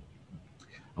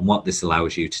 And what this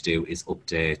allows you to do is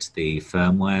update the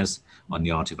firmwares on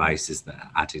your devices that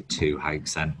are added to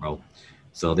HikCentral.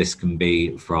 So this can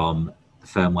be from the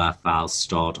firmware files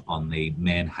stored on the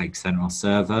main HikCentral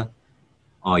server,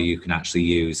 or you can actually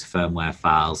use firmware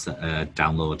files that are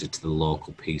downloaded to the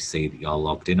local PC that you're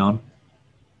logged in on.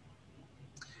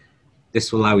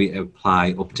 This will allow you to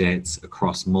apply updates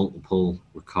across multiple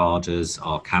recorders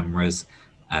or cameras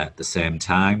at the same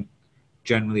time.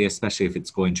 Generally, especially if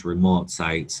it's going to remote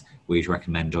sites, we'd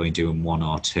recommend only doing 1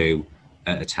 or 2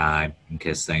 at a time in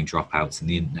case there's any dropouts in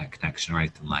the internet connection or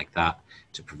anything like that,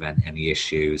 to prevent any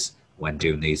issues when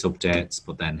doing these updates.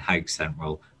 But then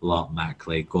HikCentral will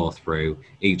automatically go through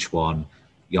each one.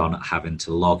 You're not having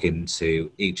to log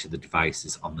into each of the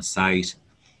devices on the site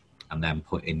and then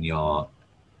put in your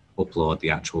upload the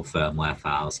actual firmware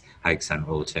files. HikCentral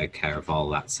will take care of all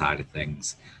that side of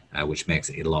things, which makes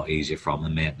it a lot easier from the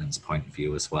maintenance point of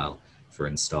view as well for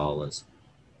installers.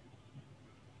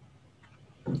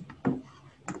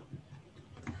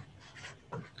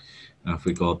 Now if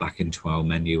we go back into our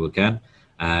menu again,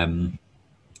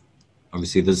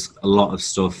 obviously there's a lot of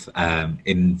stuff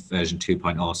in version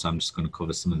 2.0, so I'm just going to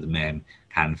cover some of the main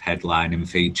kind of headlining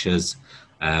features.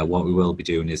 What we will be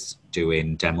doing is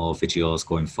doing demo videos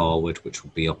going forward, which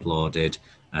will be uploaded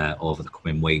over the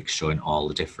coming weeks, showing all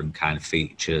the different kind of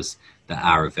features that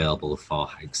are available for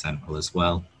HikCentral as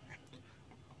well.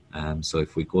 So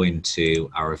if we go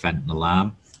into our event and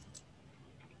alarm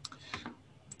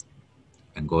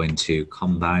and go into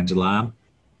combined alarm,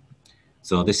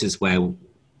 so this is where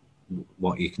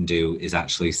what you can do is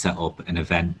actually set up an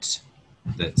event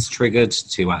that's triggered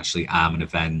to actually arm an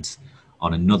event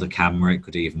on another camera. It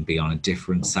could even be on a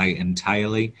different site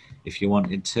entirely if you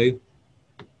wanted to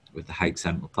with the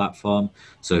HikCentral platform.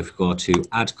 So if we go to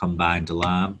add combined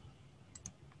alarm,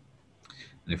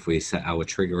 and if we set our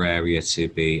trigger area to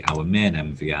be our main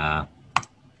MVR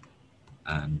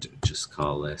and just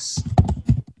call this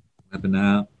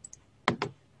webinar,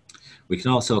 we can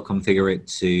also configure it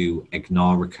to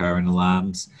ignore recurring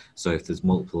alarms. So if there's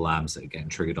multiple alarms that are getting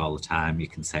triggered all the time, you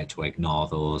can set it to ignore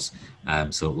those.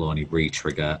 So it will only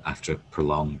re-trigger after a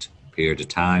prolonged period of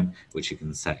time, which you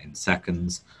can set in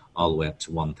seconds, all the way up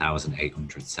to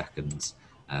 1,800 seconds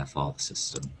for the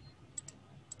system.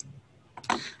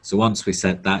 So once we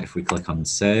set that, if we click on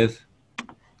save,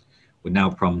 we're now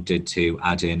prompted to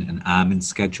add in an arming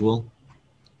schedule.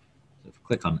 So if we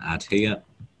click on add here,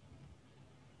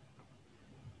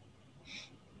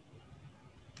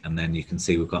 and then you can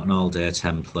see we've got an all-day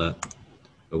template,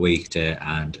 a weekday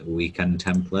and a weekend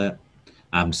template.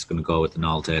 I'm just going to go with an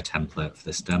all-day template for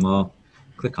this demo.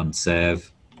 Click on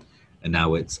save, and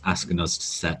now it's asking us to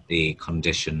set the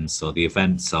conditions, so the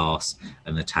event source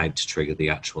and the type to trigger the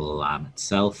actual alarm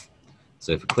itself.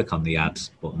 So if we click on the add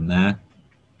button there,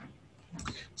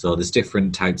 so there's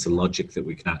different types of logic that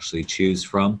we can actually choose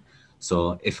from.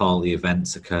 So if all the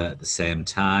events occur at the same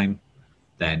time,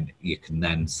 then you can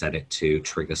then set it to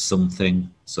trigger something.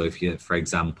 So if you, for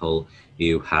example,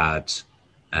 you had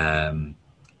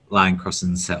line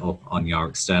crossings set up on your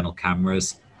external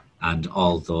cameras and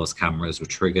all those cameras were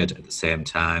triggered at the same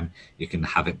time, you can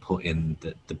have it put in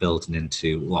the building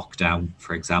into lockdown,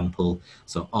 for example.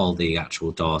 So all the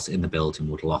actual doors in the building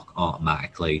would lock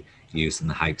automatically using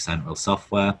the HikCentral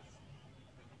software.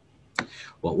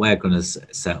 What we're going to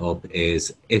set up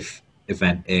is if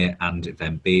event A and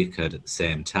event B occurred at the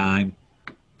same time,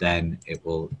 then it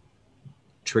will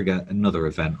trigger another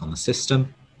event on the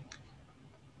system,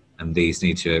 and these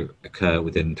need to occur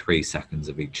within 3 seconds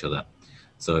of each other.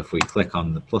 So if we click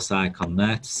on the plus icon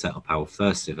there to set up our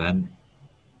first event,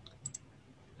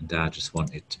 and I just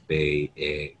want it to be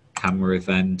a camera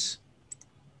event,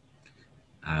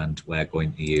 and we're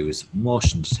going to use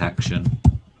motion detection,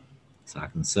 so I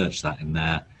can search that in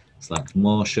there, select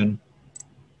motion,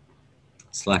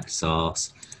 select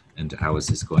source, and ours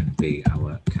is going to be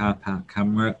our car park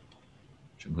camera,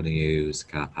 which I'm going to use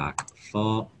car park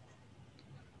 4.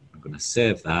 I'm going to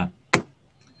save that,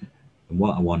 and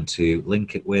what I want to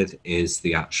link it with is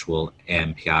the actual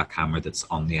ANPR camera that's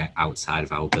on the outside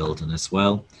of our building as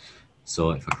well.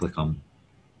 So if I click on,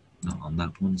 not on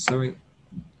that one, sorry,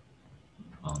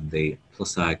 on the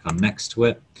plus icon next to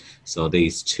it, so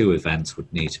these 2 events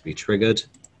would need to be triggered.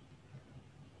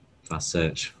 If I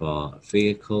search for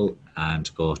vehicle and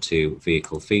go to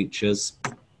vehicle features,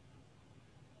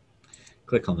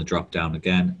 click on the drop down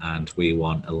again, and we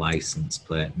want a license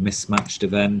plate mismatched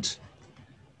event,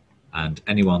 and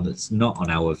anyone that's not on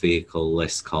our vehicle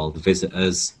list called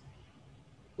visitors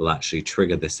will actually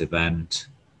trigger this event.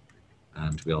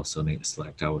 And we also need to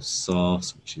select our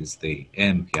source, which is the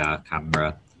ANPR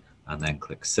camera, and then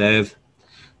click save.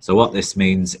 So what this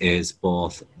means is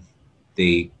both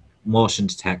the motion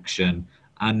detection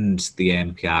and the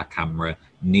ANPR camera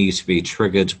need to be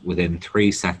triggered within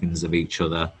 3 seconds of each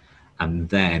other, and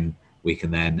then we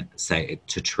can then set it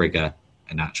to trigger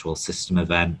an actual system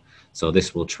event. So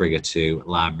this will trigger to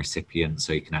alarm recipient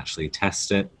so you can actually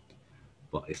test it.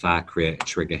 But if I create a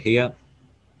trigger here,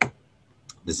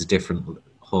 there's a different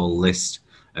whole list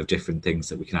of different things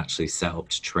that we can actually set up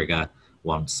to trigger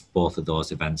once both of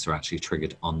those events are actually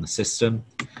triggered on the system.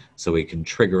 So we can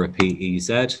trigger a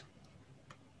PEZ,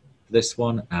 this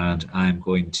one, and I'm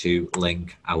going to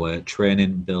link our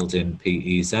training building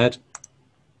PEZ,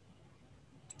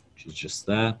 which is just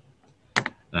there.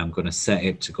 And I'm going to set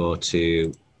it to go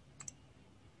to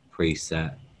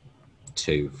preset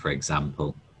 2, for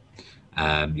example.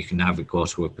 You can have it go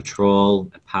to a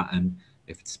patrol, a pattern,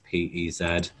 if it's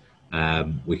PEZ.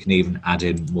 We can even add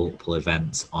in multiple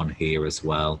events on here as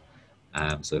well.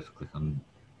 So if I click on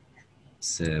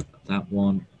save that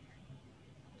one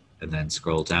and then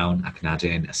scroll down, I can add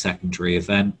in a secondary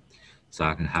event. So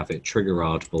I can have it trigger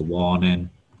audible warning.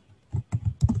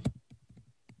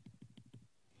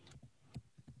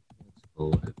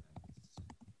 Multiple events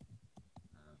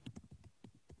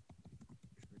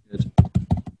triggered.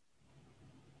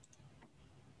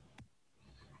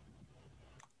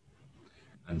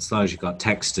 And as long as you've got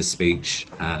text-to-speech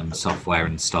software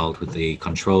installed with the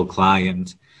control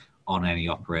client on any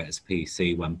operator's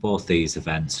PC, when both these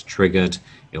events are triggered,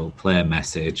 it will play a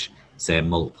message saying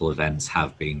multiple events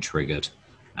have been triggered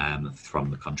from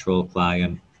the control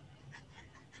client.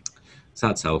 So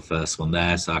that's our first one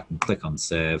there. So I can click on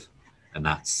save, and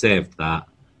that saved that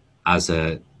as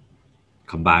a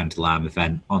combined alarm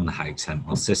event on the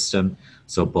HikCentral system.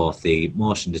 So both the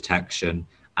motion detection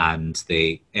and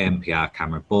the ANPR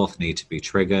camera both need to be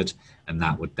triggered, and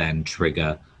that would then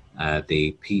trigger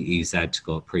the PEZ to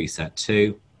go preset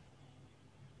 2,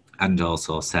 and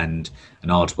also send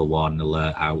an audible warning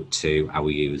alert out to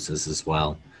our users as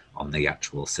well on the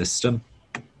actual system.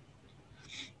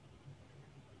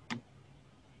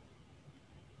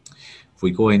 If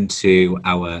we go into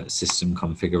our system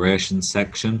configuration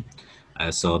section,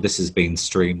 so this has been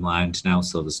streamlined now,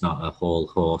 so there's not a whole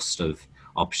host of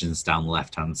options down the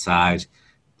left-hand side.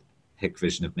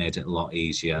 Hikvision have made it a lot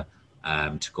easier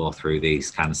to go through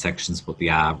these kind of sections, but they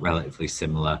are relatively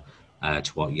similar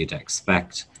to what you'd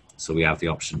expect. So we have the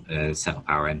option to set up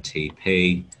our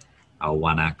NTP, our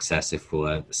WAN access if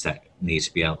we need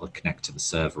to be able to connect to the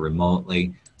server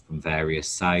remotely from various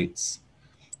sites.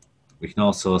 We can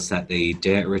also set the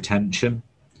data retention.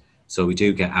 So we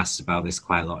do get asked about this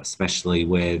quite a lot, especially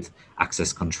with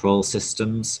access control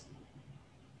systems,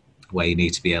 where you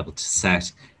need to be able to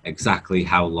set exactly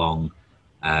how long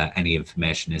any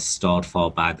information is stored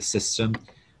for by the system,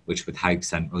 which with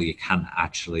HikCentral you can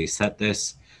actually set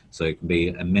this. So it can be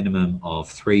a minimum of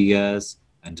 3 years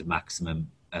and a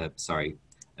maximum, a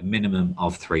minimum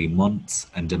of 3 months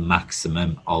and a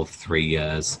maximum of 3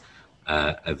 years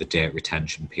of a data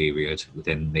retention period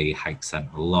within the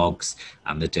HikCentral logs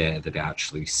and the data that it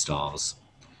actually stores,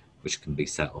 which can be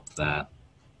set up there.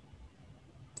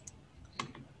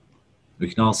 We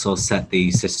can also set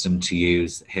the system to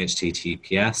use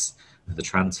HTTPS, the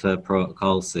transfer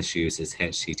protocol. So this uses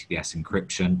HTTPS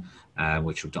encryption,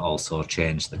 which would also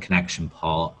change the connection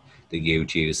port that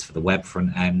you'd use for the web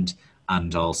front end,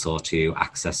 and also to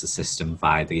access the system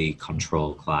via the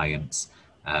control clients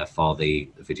for the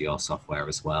video software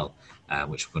as well,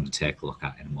 which we're going to take a look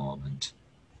at in a moment.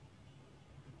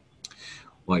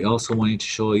 What I also wanted to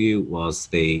show you was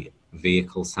the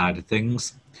vehicle side of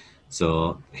things.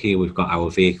 So here we've got our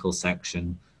vehicle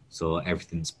section, so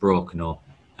everything's broken up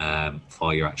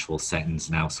for your actual settings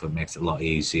now, so it makes it a lot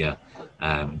easier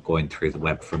going through the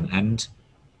web front end.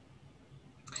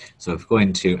 So if we go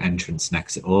into entrance and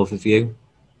exit overview,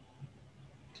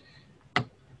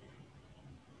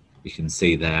 you can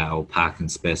see there our parking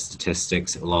space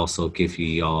statistics. It will also give you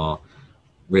your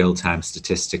real-time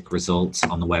statistic results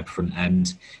on the web front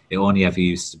end. It only ever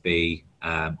used to be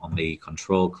on the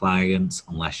control client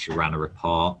unless you ran a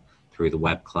report through the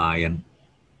web client.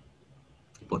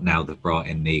 But now they've brought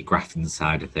in the graphing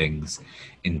side of things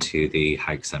into the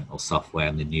HikCentral software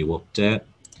and the new update.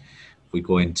 If we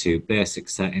go into basic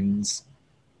settings,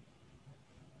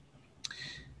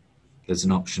 there's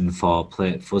an option for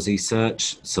plate fuzzy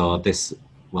search. So this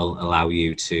will allow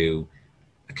you to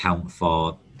account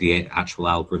for the actual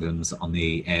algorithms on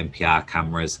the ANPR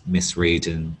cameras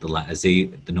misreading the letter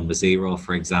Z, the number 0,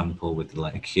 for example, with the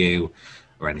letter Q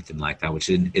or anything like that, which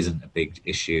isn't a big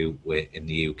issue in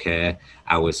the UK.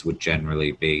 Ours would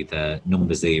generally be the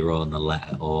number 0 and the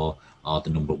letter O, or the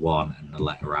number 1 and the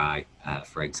letter I,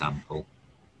 for example.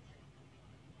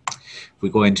 If we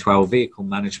go into our vehicle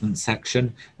management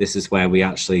section, this is where we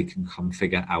actually can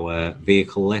configure our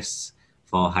vehicle lists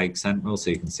for HikCentral. So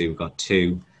you can see we've got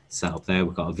 2 set up there.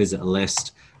 We've got a visitor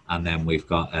list and then we've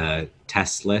got a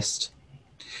test list.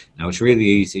 Now it's really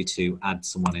easy to add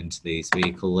someone into these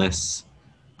vehicle lists.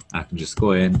 I can just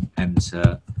go in,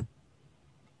 enter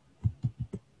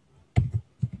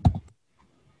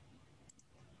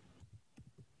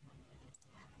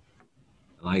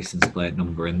the license plate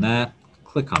number in there,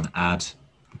 click on add,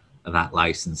 and that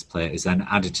license plate is then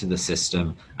added to the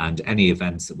system, and any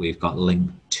events that we've got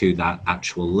linked to that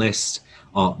actual list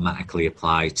automatically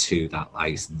apply to that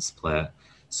license plate.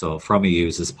 So from a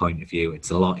user's point of view,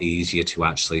 it's a lot easier to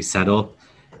actually set up,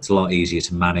 it's a lot easier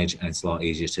to manage, and it's a lot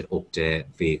easier to update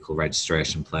vehicle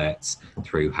registration plates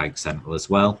through HikCentral as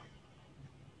well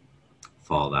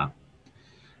for that,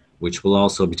 which will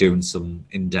also be doing some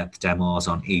in-depth demos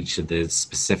on each of the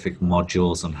specific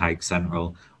modules on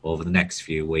HikCentral over the next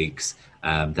few weeks.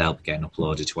 They'll be getting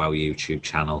uploaded to our YouTube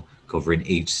channel, covering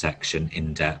each section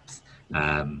in depth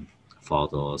for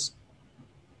those.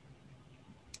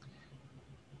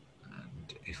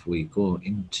 And if we go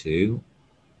into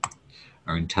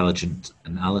our intelligent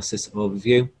analysis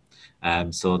overview,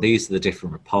 so these are the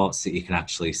different reports that you can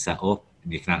actually set up,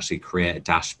 and you can actually create a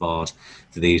dashboard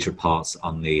for these reports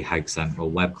on the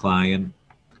HikCentral web client.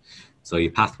 So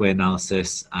your pathway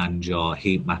analysis and your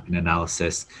heat mapping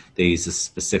analysis, these are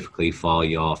specifically for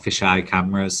your fisheye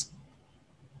cameras.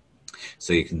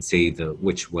 So you can see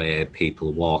which way people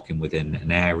are walking within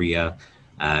an area.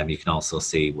 You can also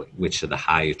see which are the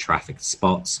higher traffic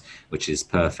spots, which is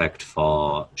perfect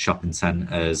for shopping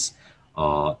centres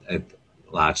or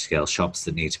large-scale shops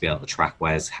that need to be able to track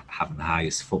where's having the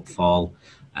highest footfall,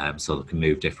 so they can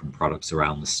move different products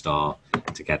around the store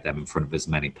to get them in front of as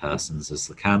many persons as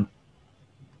they can.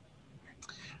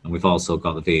 And we've also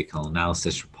got the vehicle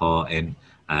analysis reporting,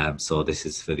 so this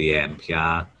is for the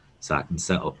ANPR, so I can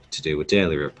set up to do a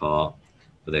daily report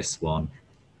for this one.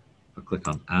 I'll click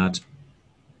on add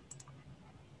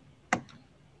and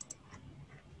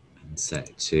set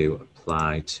it to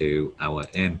apply to our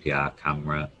ANPR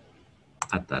camera.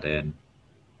 Add that in,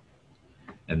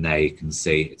 and there you can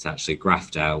see it's actually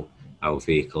graphed out our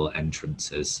vehicle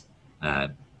entrances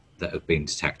that have been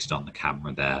detected on the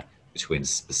camera there between a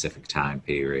specific time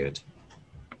period.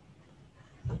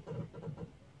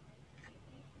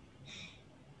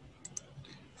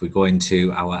 If we go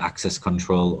into our access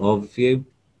control overview,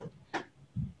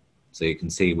 so you can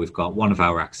see we've got one of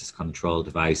our access control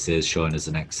devices showing as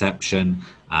an exception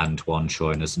and one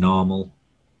showing as normal.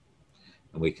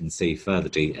 And we can see further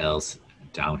details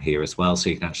down here as well. So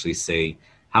you can actually see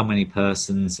how many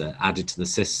persons are added to the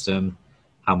system,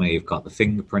 how many have got the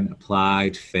fingerprint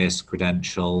applied, face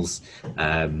credentials,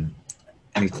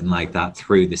 anything like that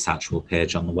through this actual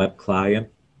page on the web client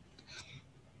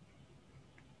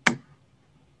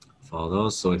for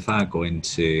those. So if I go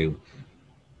into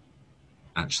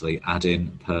actually add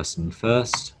in person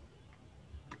first,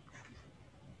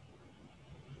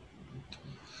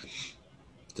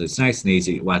 so it's nice and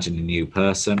easy to add in a new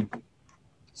person.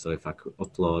 So if I could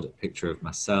upload a picture of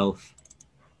myself,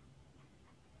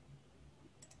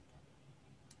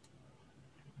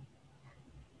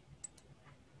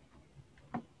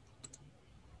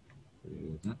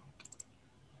 do that.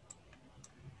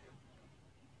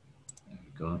 There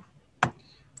we go.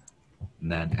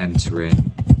 And then enter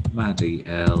in my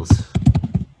details.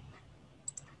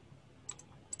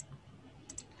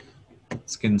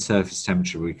 Skin surface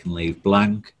temperature we can leave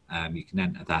blank. You can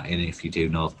enter that in if you do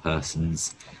know the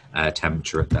person's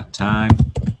temperature at that time.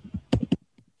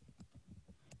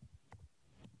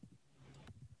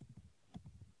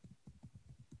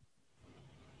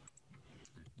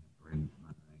 Enter in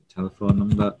my telephone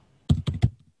number.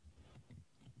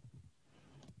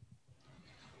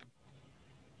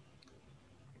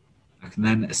 I can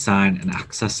then assign an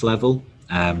access level.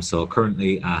 So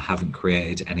currently I haven't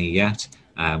created any yet.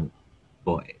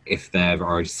 But if they're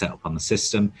already set up on the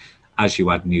system, as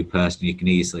you add a new person, you can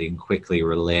easily and quickly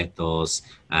relate those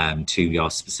to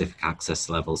your specific access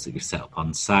levels that you've set up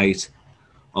on site.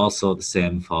 Also the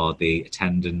same for the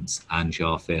attendance and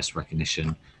your face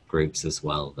recognition groups as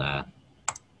well there.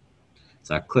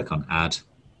 So I click on add.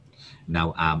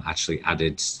 Now I'm actually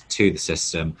added to the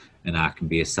system, and I can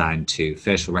be assigned to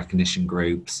facial recognition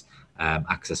groups,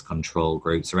 access control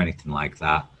groups, or anything like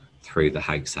that through the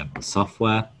HikCentral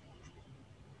software.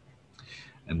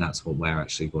 And that's what we're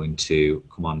actually going to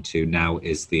come on to now,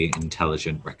 is the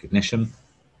intelligent recognition.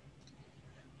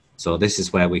 So this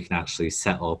is where we can actually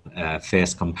set up a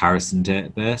face comparison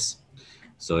database.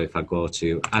 So if I go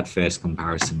to add face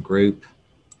comparison group,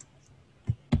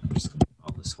 I'm just going to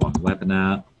call this one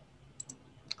webinar,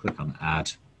 click on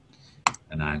add,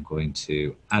 and I'm going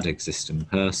to add existing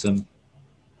person.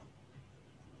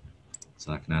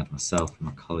 So I can add myself and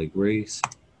my colleague Reese.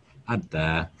 add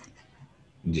there,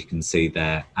 and you can see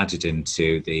they're added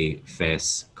into the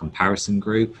face comparison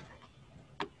group.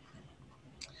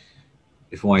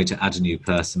 If I wanted to add a new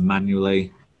person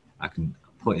manually, I can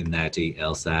put in their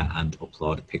details there and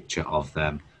upload a picture of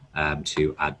them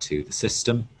to add to the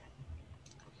system.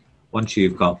 Once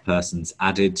you've got persons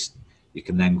added, you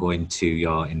can then go into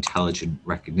your intelligent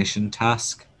recognition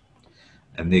task,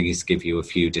 and these give you a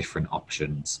few different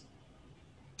options.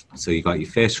 So you've got your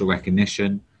facial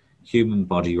recognition, human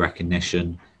body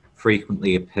recognition,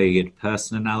 frequently appeared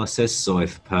person analysis. So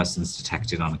if a person's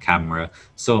detected on a camera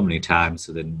so many times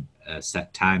within a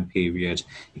set time period,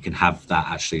 you can have that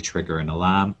actually trigger an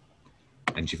alarm.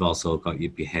 And you've also got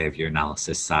your behavior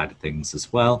analysis side of things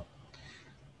as well.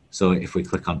 So if we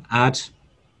click on add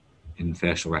in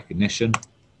facial recognition,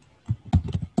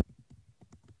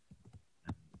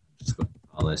 just go to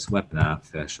call this webinar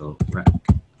facial rec.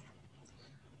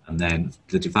 And then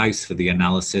the device for the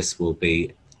analysis will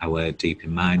be our Deep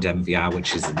in Mind MVR,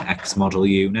 which is an X model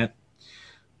unit.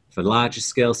 For larger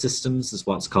scale systems, there's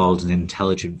what's called an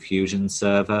intelligent fusion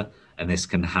server, and this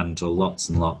can handle lots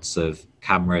and lots of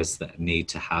cameras that need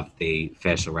to have the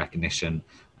facial recognition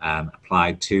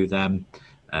applied to them.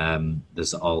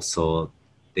 There's also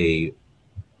the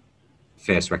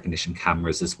face recognition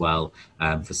cameras as well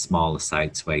for smaller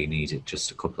sites where you need just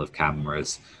a couple of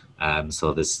cameras.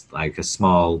 So there's like a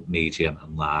small, medium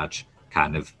and large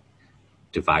kind of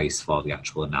device for the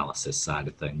actual analysis side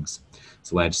of things.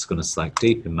 So we're just going to select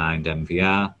Deep in Mind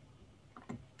MVR.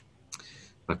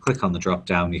 If I click on the drop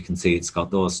down, you can see it's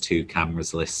got those two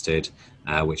cameras listed,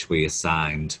 which we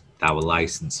assigned our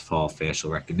license for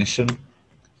facial recognition.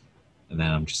 And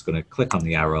then I'm just going to click on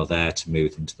the arrow there to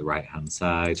move them to the right hand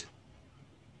side.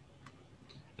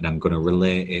 And I'm going to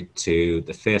relate it to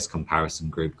the face comparison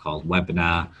group called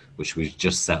webinar, which we've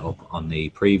just set up on the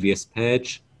previous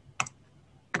page.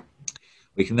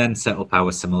 We can then set up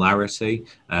our similarity.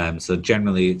 So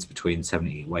generally it's between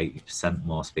 70 to 80%,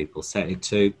 most people set it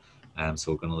to.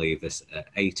 So we're going to leave this at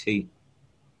 80.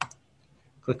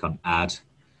 Click on add,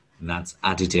 and that's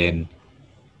added in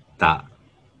that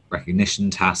recognition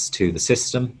task to the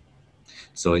system.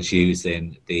 So it's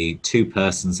using the two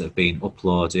persons that have been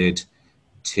uploaded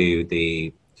to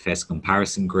the face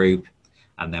comparison group,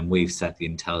 and then we've set the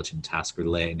intelligent task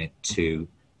relating it to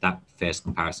that face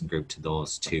comparison group to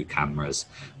those two cameras.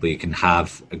 But you can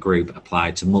have a group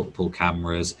applied to multiple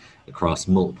cameras across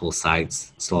multiple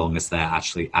sites, so long as they're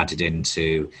actually added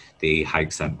into the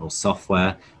HikCentral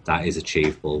software. That is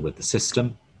achievable with the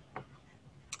system.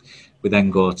 We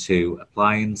then go to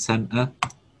Appliance Center.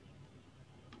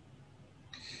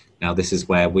 Now this is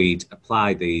where we'd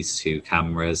apply these two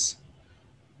cameras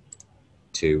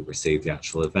to receive the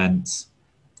actual events.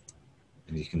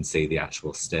 And you can see the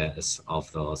actual status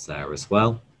of those there as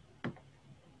well.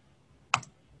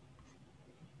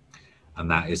 And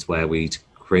that is where we'd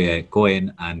go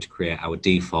in and create our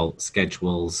default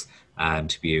schedules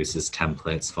to be used as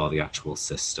templates for the actual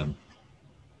system.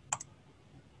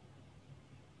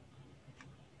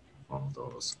 All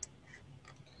those.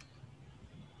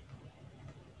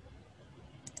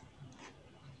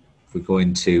 If we go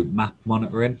into map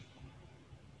monitoring,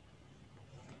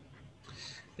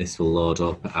 this will load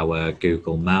up our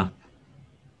Google map,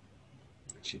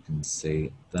 which you can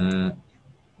see there,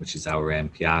 which is our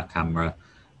ANPR camera.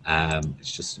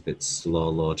 It's just a bit slow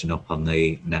loading up on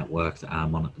the network that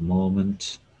I'm on at the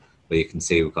moment. But you can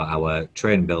see we've got our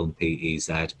train building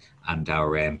PEZ and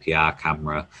our ANPR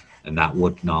camera, and that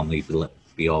would normally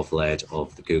be overlaid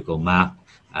over the Google map,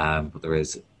 but there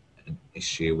is an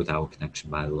issue with our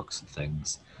connection by the looks of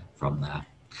things from there.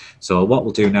 So what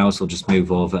we'll do now is we'll just move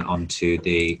over onto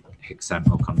the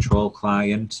HikCentral control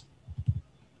client.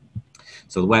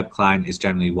 So the web client is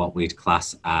generally what we'd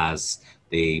class as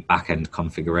the back-end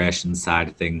configuration side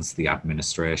of things, the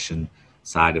administration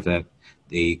side of it.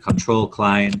 The control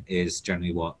client is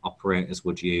generally what operators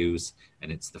would use,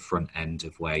 and it's the front end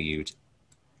of where you'd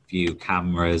view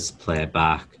cameras, play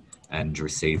back, and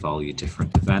receive all your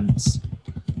different events.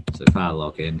 So if I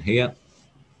log in here,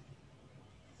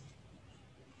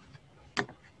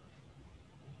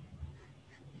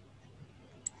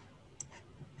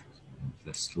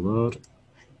 this to load.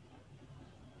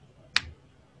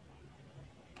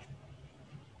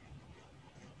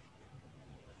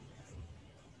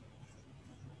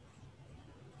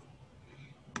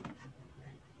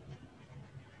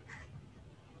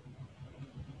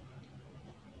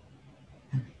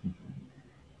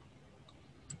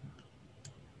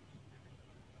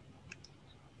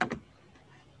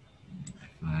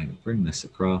 If I bring this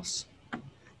across,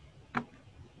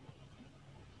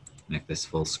 make this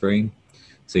full screen.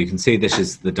 So you can see this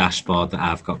is the dashboard that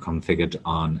I've got configured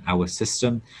on our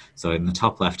system. So in the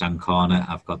top left-hand corner,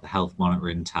 I've got the health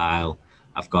monitoring tile.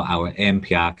 I've got our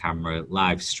ANPR camera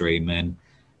live streaming,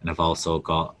 and I've also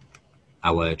got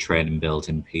our training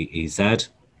building PEZ.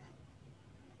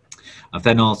 I've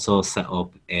then also set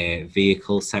up a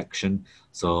vehicle section.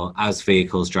 So as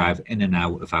vehicles drive in and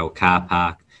out of our car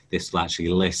park, this will actually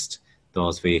list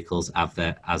those vehicles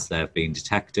as they've been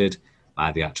detected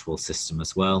by the actual system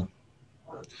as well.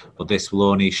 But this will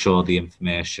only show the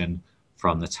information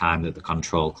from the time that the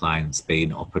control client's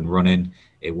been up and running.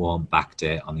 It won't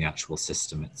backdate on the actual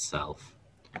system itself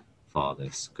for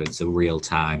this, because it's a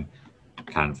real-time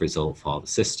kind of result for the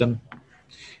system.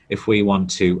 If we want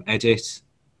to edit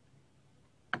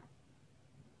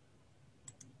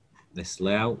this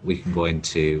layout, we can go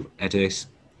into edit,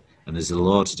 and there's a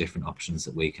load of different options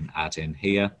that we can add in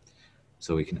here.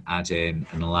 So we can add in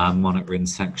an alarm monitoring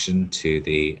section to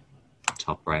the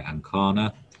top right hand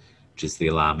corner, which is the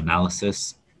alarm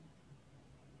analysis,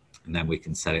 and then we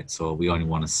can set it so we only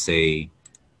want to see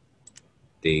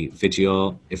the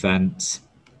video events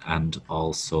and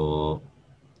also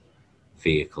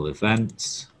vehicle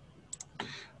events.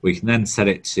 We can then set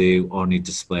it to only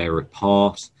display a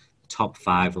report, the top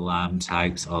 5 alarm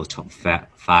types or the top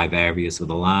 5 areas with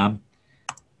alarm.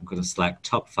 I'm going to select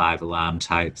top 5 alarm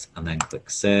types and then click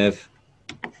save.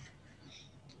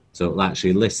 So it will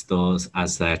actually list those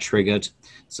as they're triggered.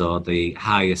 So the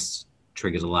highest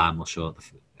triggered alarm will show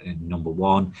in number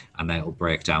 1, and then it will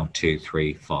break down 2,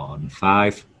 3, 4, and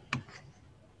 5.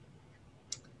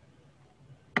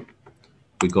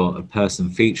 We go to person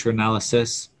feature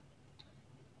analysis.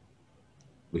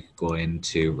 We could go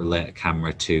into relate a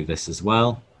camera to this as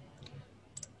well.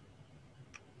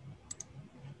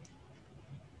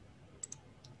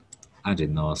 Add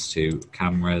in those 2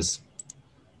 cameras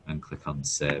and click on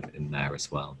save in there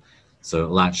as well. So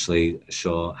it'll actually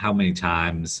show how many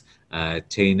times a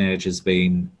teenager's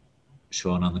been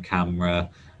shown on the camera,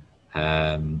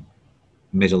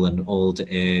 middle and older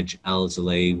age,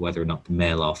 elderly, whether or not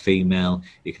male or female.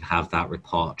 You can have that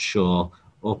report show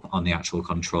up on the actual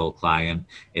control client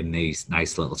in these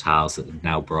nice little tiles that have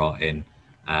now brought in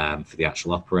for the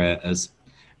actual operators.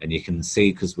 And you can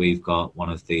see, because we've got one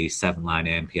of the 7-line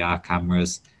ANPR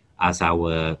cameras, as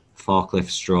our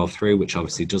forklifts drove through, which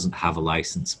obviously doesn't have a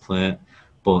license plate,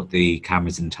 but the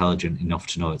camera's intelligent enough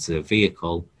to know it's a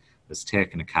vehicle, has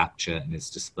taken a capture and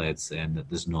it's displayed saying that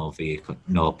there's no vehicle,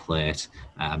 no plate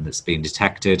that's been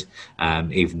detected.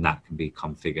 Even that can be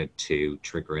configured to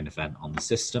trigger an event on the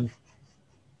system.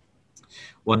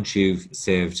 Once you've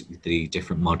saved the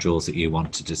different modules that you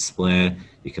want to display,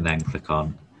 you can then click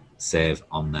on save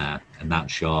on there, and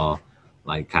that's your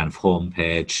kind of home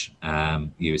page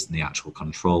using the actual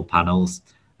control panels,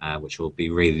 which will be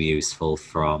really useful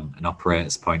from an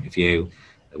operator's point of view.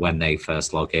 When they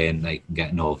first log in, they can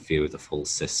get an overview of the full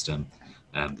system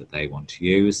that they want to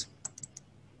use.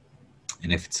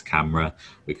 And if it's a camera,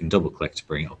 we can double click to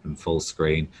bring it up in full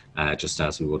screen, just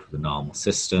as we would with a normal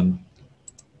system.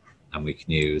 And we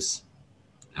can use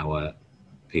our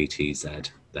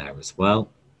PTZ there as well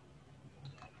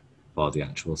for the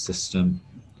actual system,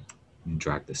 and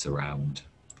drag this around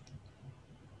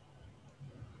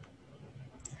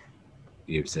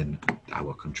using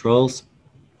our controls.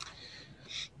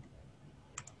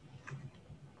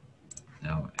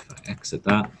 Now, if I exit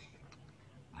that,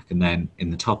 I can then,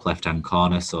 in the top left-hand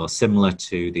corner, so similar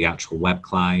to the actual web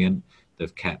client,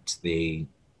 they've kept the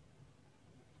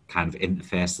kind of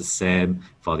interface the same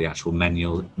for the actual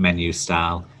menu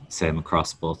style, same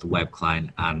across both the web client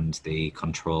and the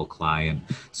control client.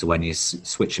 So when you're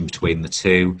switching between the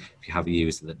two, if you have a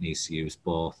user that needs to use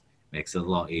both, it makes it a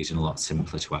lot easier and a lot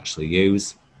simpler to actually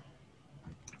use.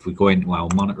 If we go into our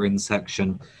monitoring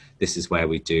section, this is where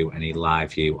we do any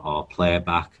live view or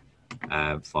playback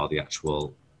for the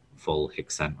actual full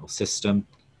HikCentral system.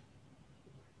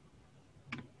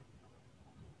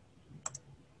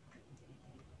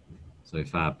 So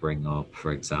if I bring up,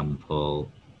 for example,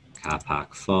 car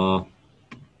park 4,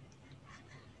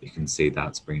 you can see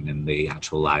that's bringing in the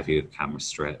actual live view camera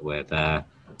straight away there.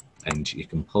 And you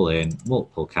can pull in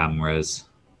multiple cameras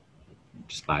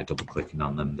just by double clicking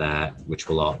on them there, which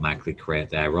will automatically create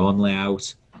their own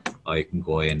layout. Or you can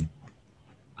go in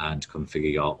and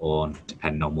configure your own,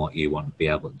 depending on what you want to be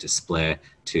able to display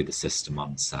to the system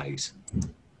on site.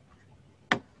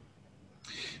 I'll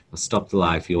stop the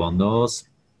live view on those.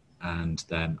 And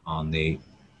then on the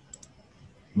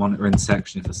monitoring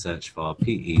section, if I search for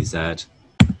PEZ,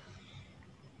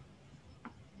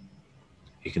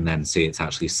 you can then see it's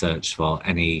actually searched for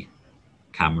any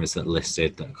cameras that are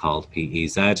listed that are called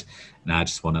PEZ. And I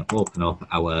just want to open up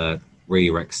our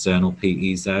rear external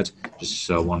PEZ, just to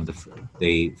show one of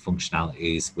the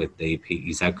functionalities with the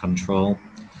PEZ control.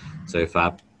 So if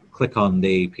I click on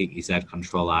the PEZ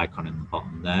control icon in the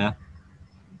bottom there,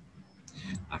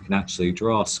 I can actually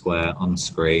draw a square on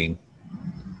screen,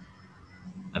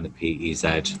 and the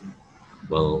PEZ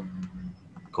will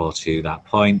go to that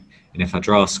point. And if I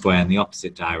draw a square in the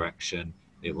opposite direction,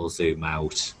 it will zoom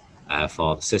out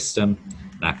for the system.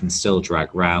 And I can still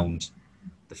drag round.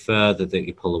 The further that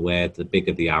you pull away, the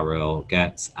bigger the arrow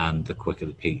gets and the quicker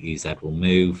the PEZ will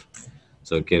move.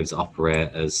 So it gives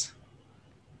operators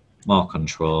more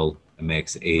control and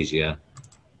makes it easier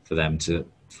for them to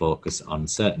focus on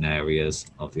certain areas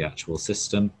of the actual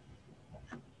system.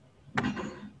 So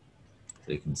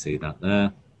you can see that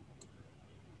there.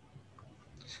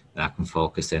 And I can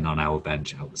focus in on our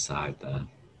bench out the side there.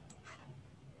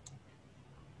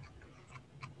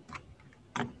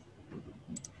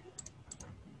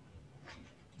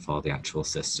 For the actual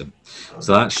system.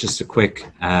 So that's just a quick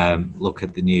look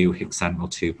at the new HikCentral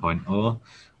 2.0.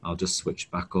 I'll just switch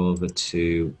back over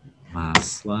to my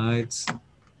slides.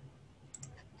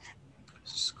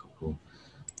 Just a couple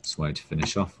slides to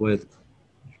finish off with.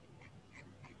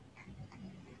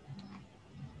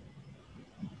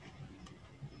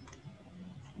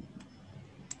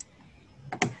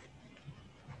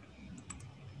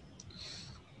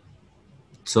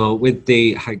 So with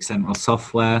the HikCentral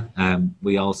software,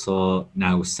 we also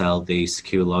now sell the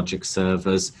secure logic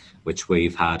servers, which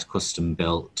we've had custom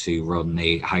built to run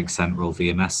the HikCentral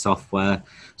VMS software.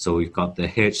 So we've got the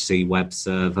HC web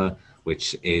server,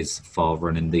 which is for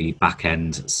running the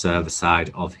back-end server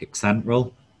side of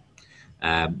HikCentral,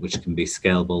 which can be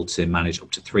scalable to manage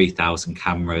up to 3,000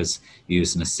 cameras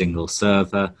using a single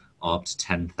server, or up to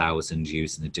 10,000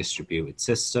 using a distributed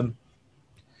system.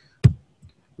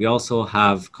 We also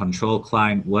have control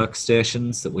client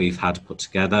workstations that we've had put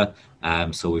together.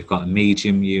 So we've got a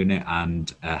medium unit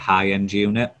and a high-end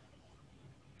unit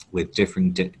with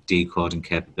different decoding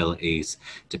capabilities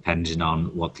depending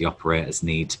on what the operators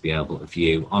need to be able to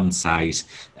view on site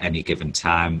at any given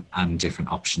time, and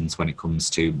different options when it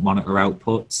comes to monitor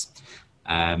outputs.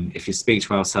 If you speak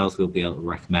to ourselves, we'll be able to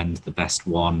recommend the best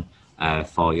one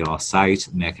for your site,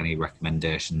 and make any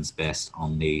recommendations based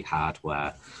on the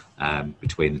hardware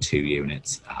between the two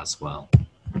units as well.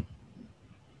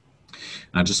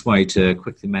 I just wanted to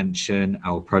quickly mention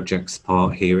our project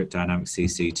support here at Dynamic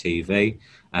CCTV.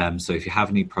 So if you have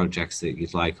any projects that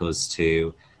you'd like us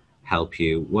to help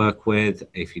you work with,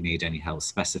 if you need any help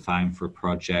specifying for a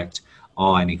project,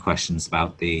 or any questions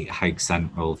about the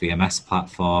HikCentral VMS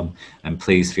platform, and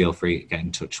please feel free to get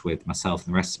in touch with myself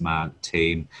and the rest of my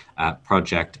team at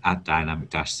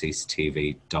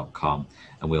project@dynamic-cctv.com,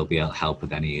 and we'll be able to help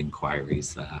with any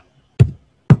inquiries there.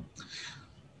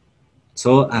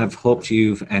 So I've hoped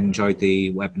you've enjoyed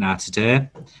the webinar today.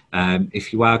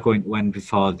 If you are going to end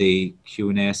before the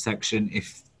Q&A section,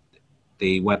 if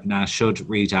the webinar should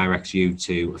redirect you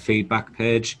to a feedback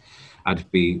page.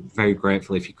 I'd be very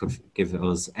grateful if you could give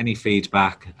us any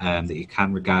feedback that you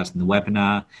can regarding the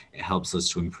webinar. It helps us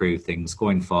to improve things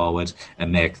going forward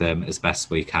and make them as best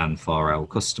we can for our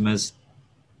customers.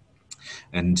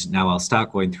 And now I'll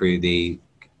start going through the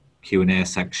Q&A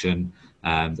section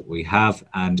that we have.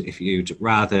 And if you'd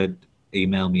rather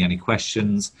email me any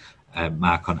questions,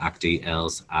 my contact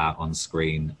details are on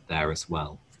screen there as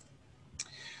well.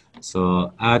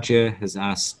 So Arja has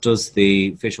asked, does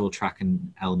the visual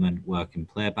tracking element work in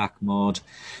playback mode?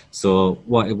 So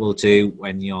what it will do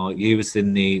when you're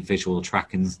using the visual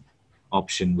tracking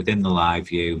option within the live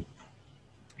view,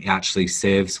 it actually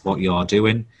saves what you're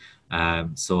doing.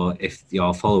 So if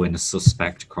you're following a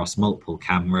suspect across multiple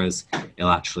cameras,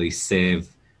 it'll actually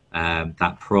save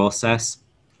that process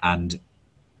and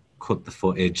cut the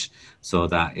footage so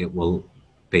that it will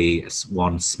be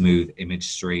one smooth image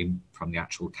stream from the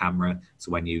actual camera.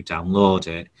 So when you download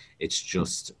it, it's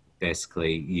just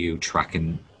basically you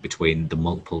tracking between the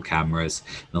multiple cameras.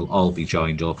 They'll all be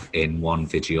joined up in one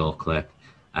video clip.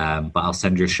 But I'll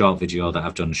send you a short video that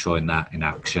I've done showing that in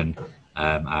action.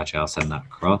 Actually, I'll send that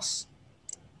across.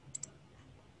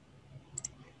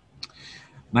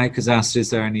 Mike has asked, is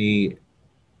there any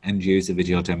end user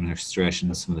video demonstration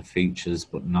of some of the features,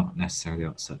 but not necessarily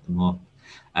what set them up?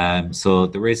 So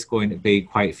there is going to be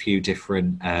quite a few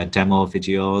different demo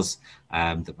videos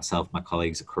that myself and my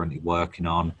colleagues are currently working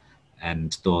on,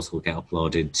 and those will get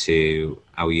uploaded to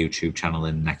our YouTube channel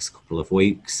in the next couple of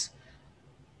weeks.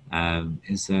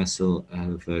 Is there still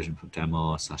a version for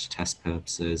demo / test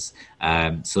purposes?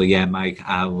 So yeah, Mike,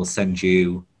 I will send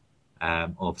you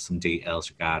over some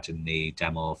details regarding the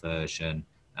demo version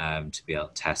to be able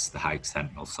to test the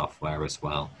HikCentral software as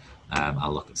well.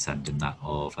 I'll look at sending that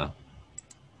over.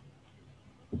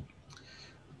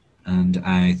 And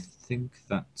I think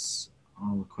that's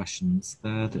all the questions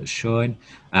there that are showing.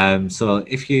 So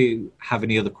if you have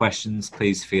any other questions,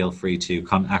 please feel free to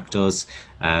contact us.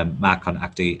 My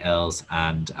contact details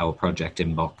and our project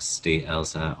inbox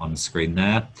details are on screen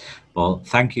there. But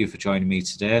thank you for joining me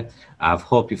today. I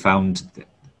hope you found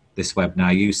this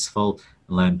webinar useful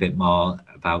and learned a bit more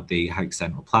about the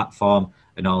HikCentral platform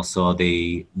and also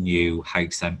the new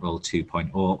HikCentral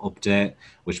 2.0 update,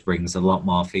 which brings a lot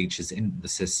more features into the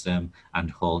system and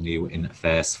a whole new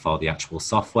interface for the actual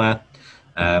software.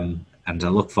 And I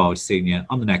look forward to seeing you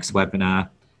on the next webinar.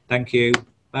 Thank you.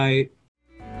 Bye.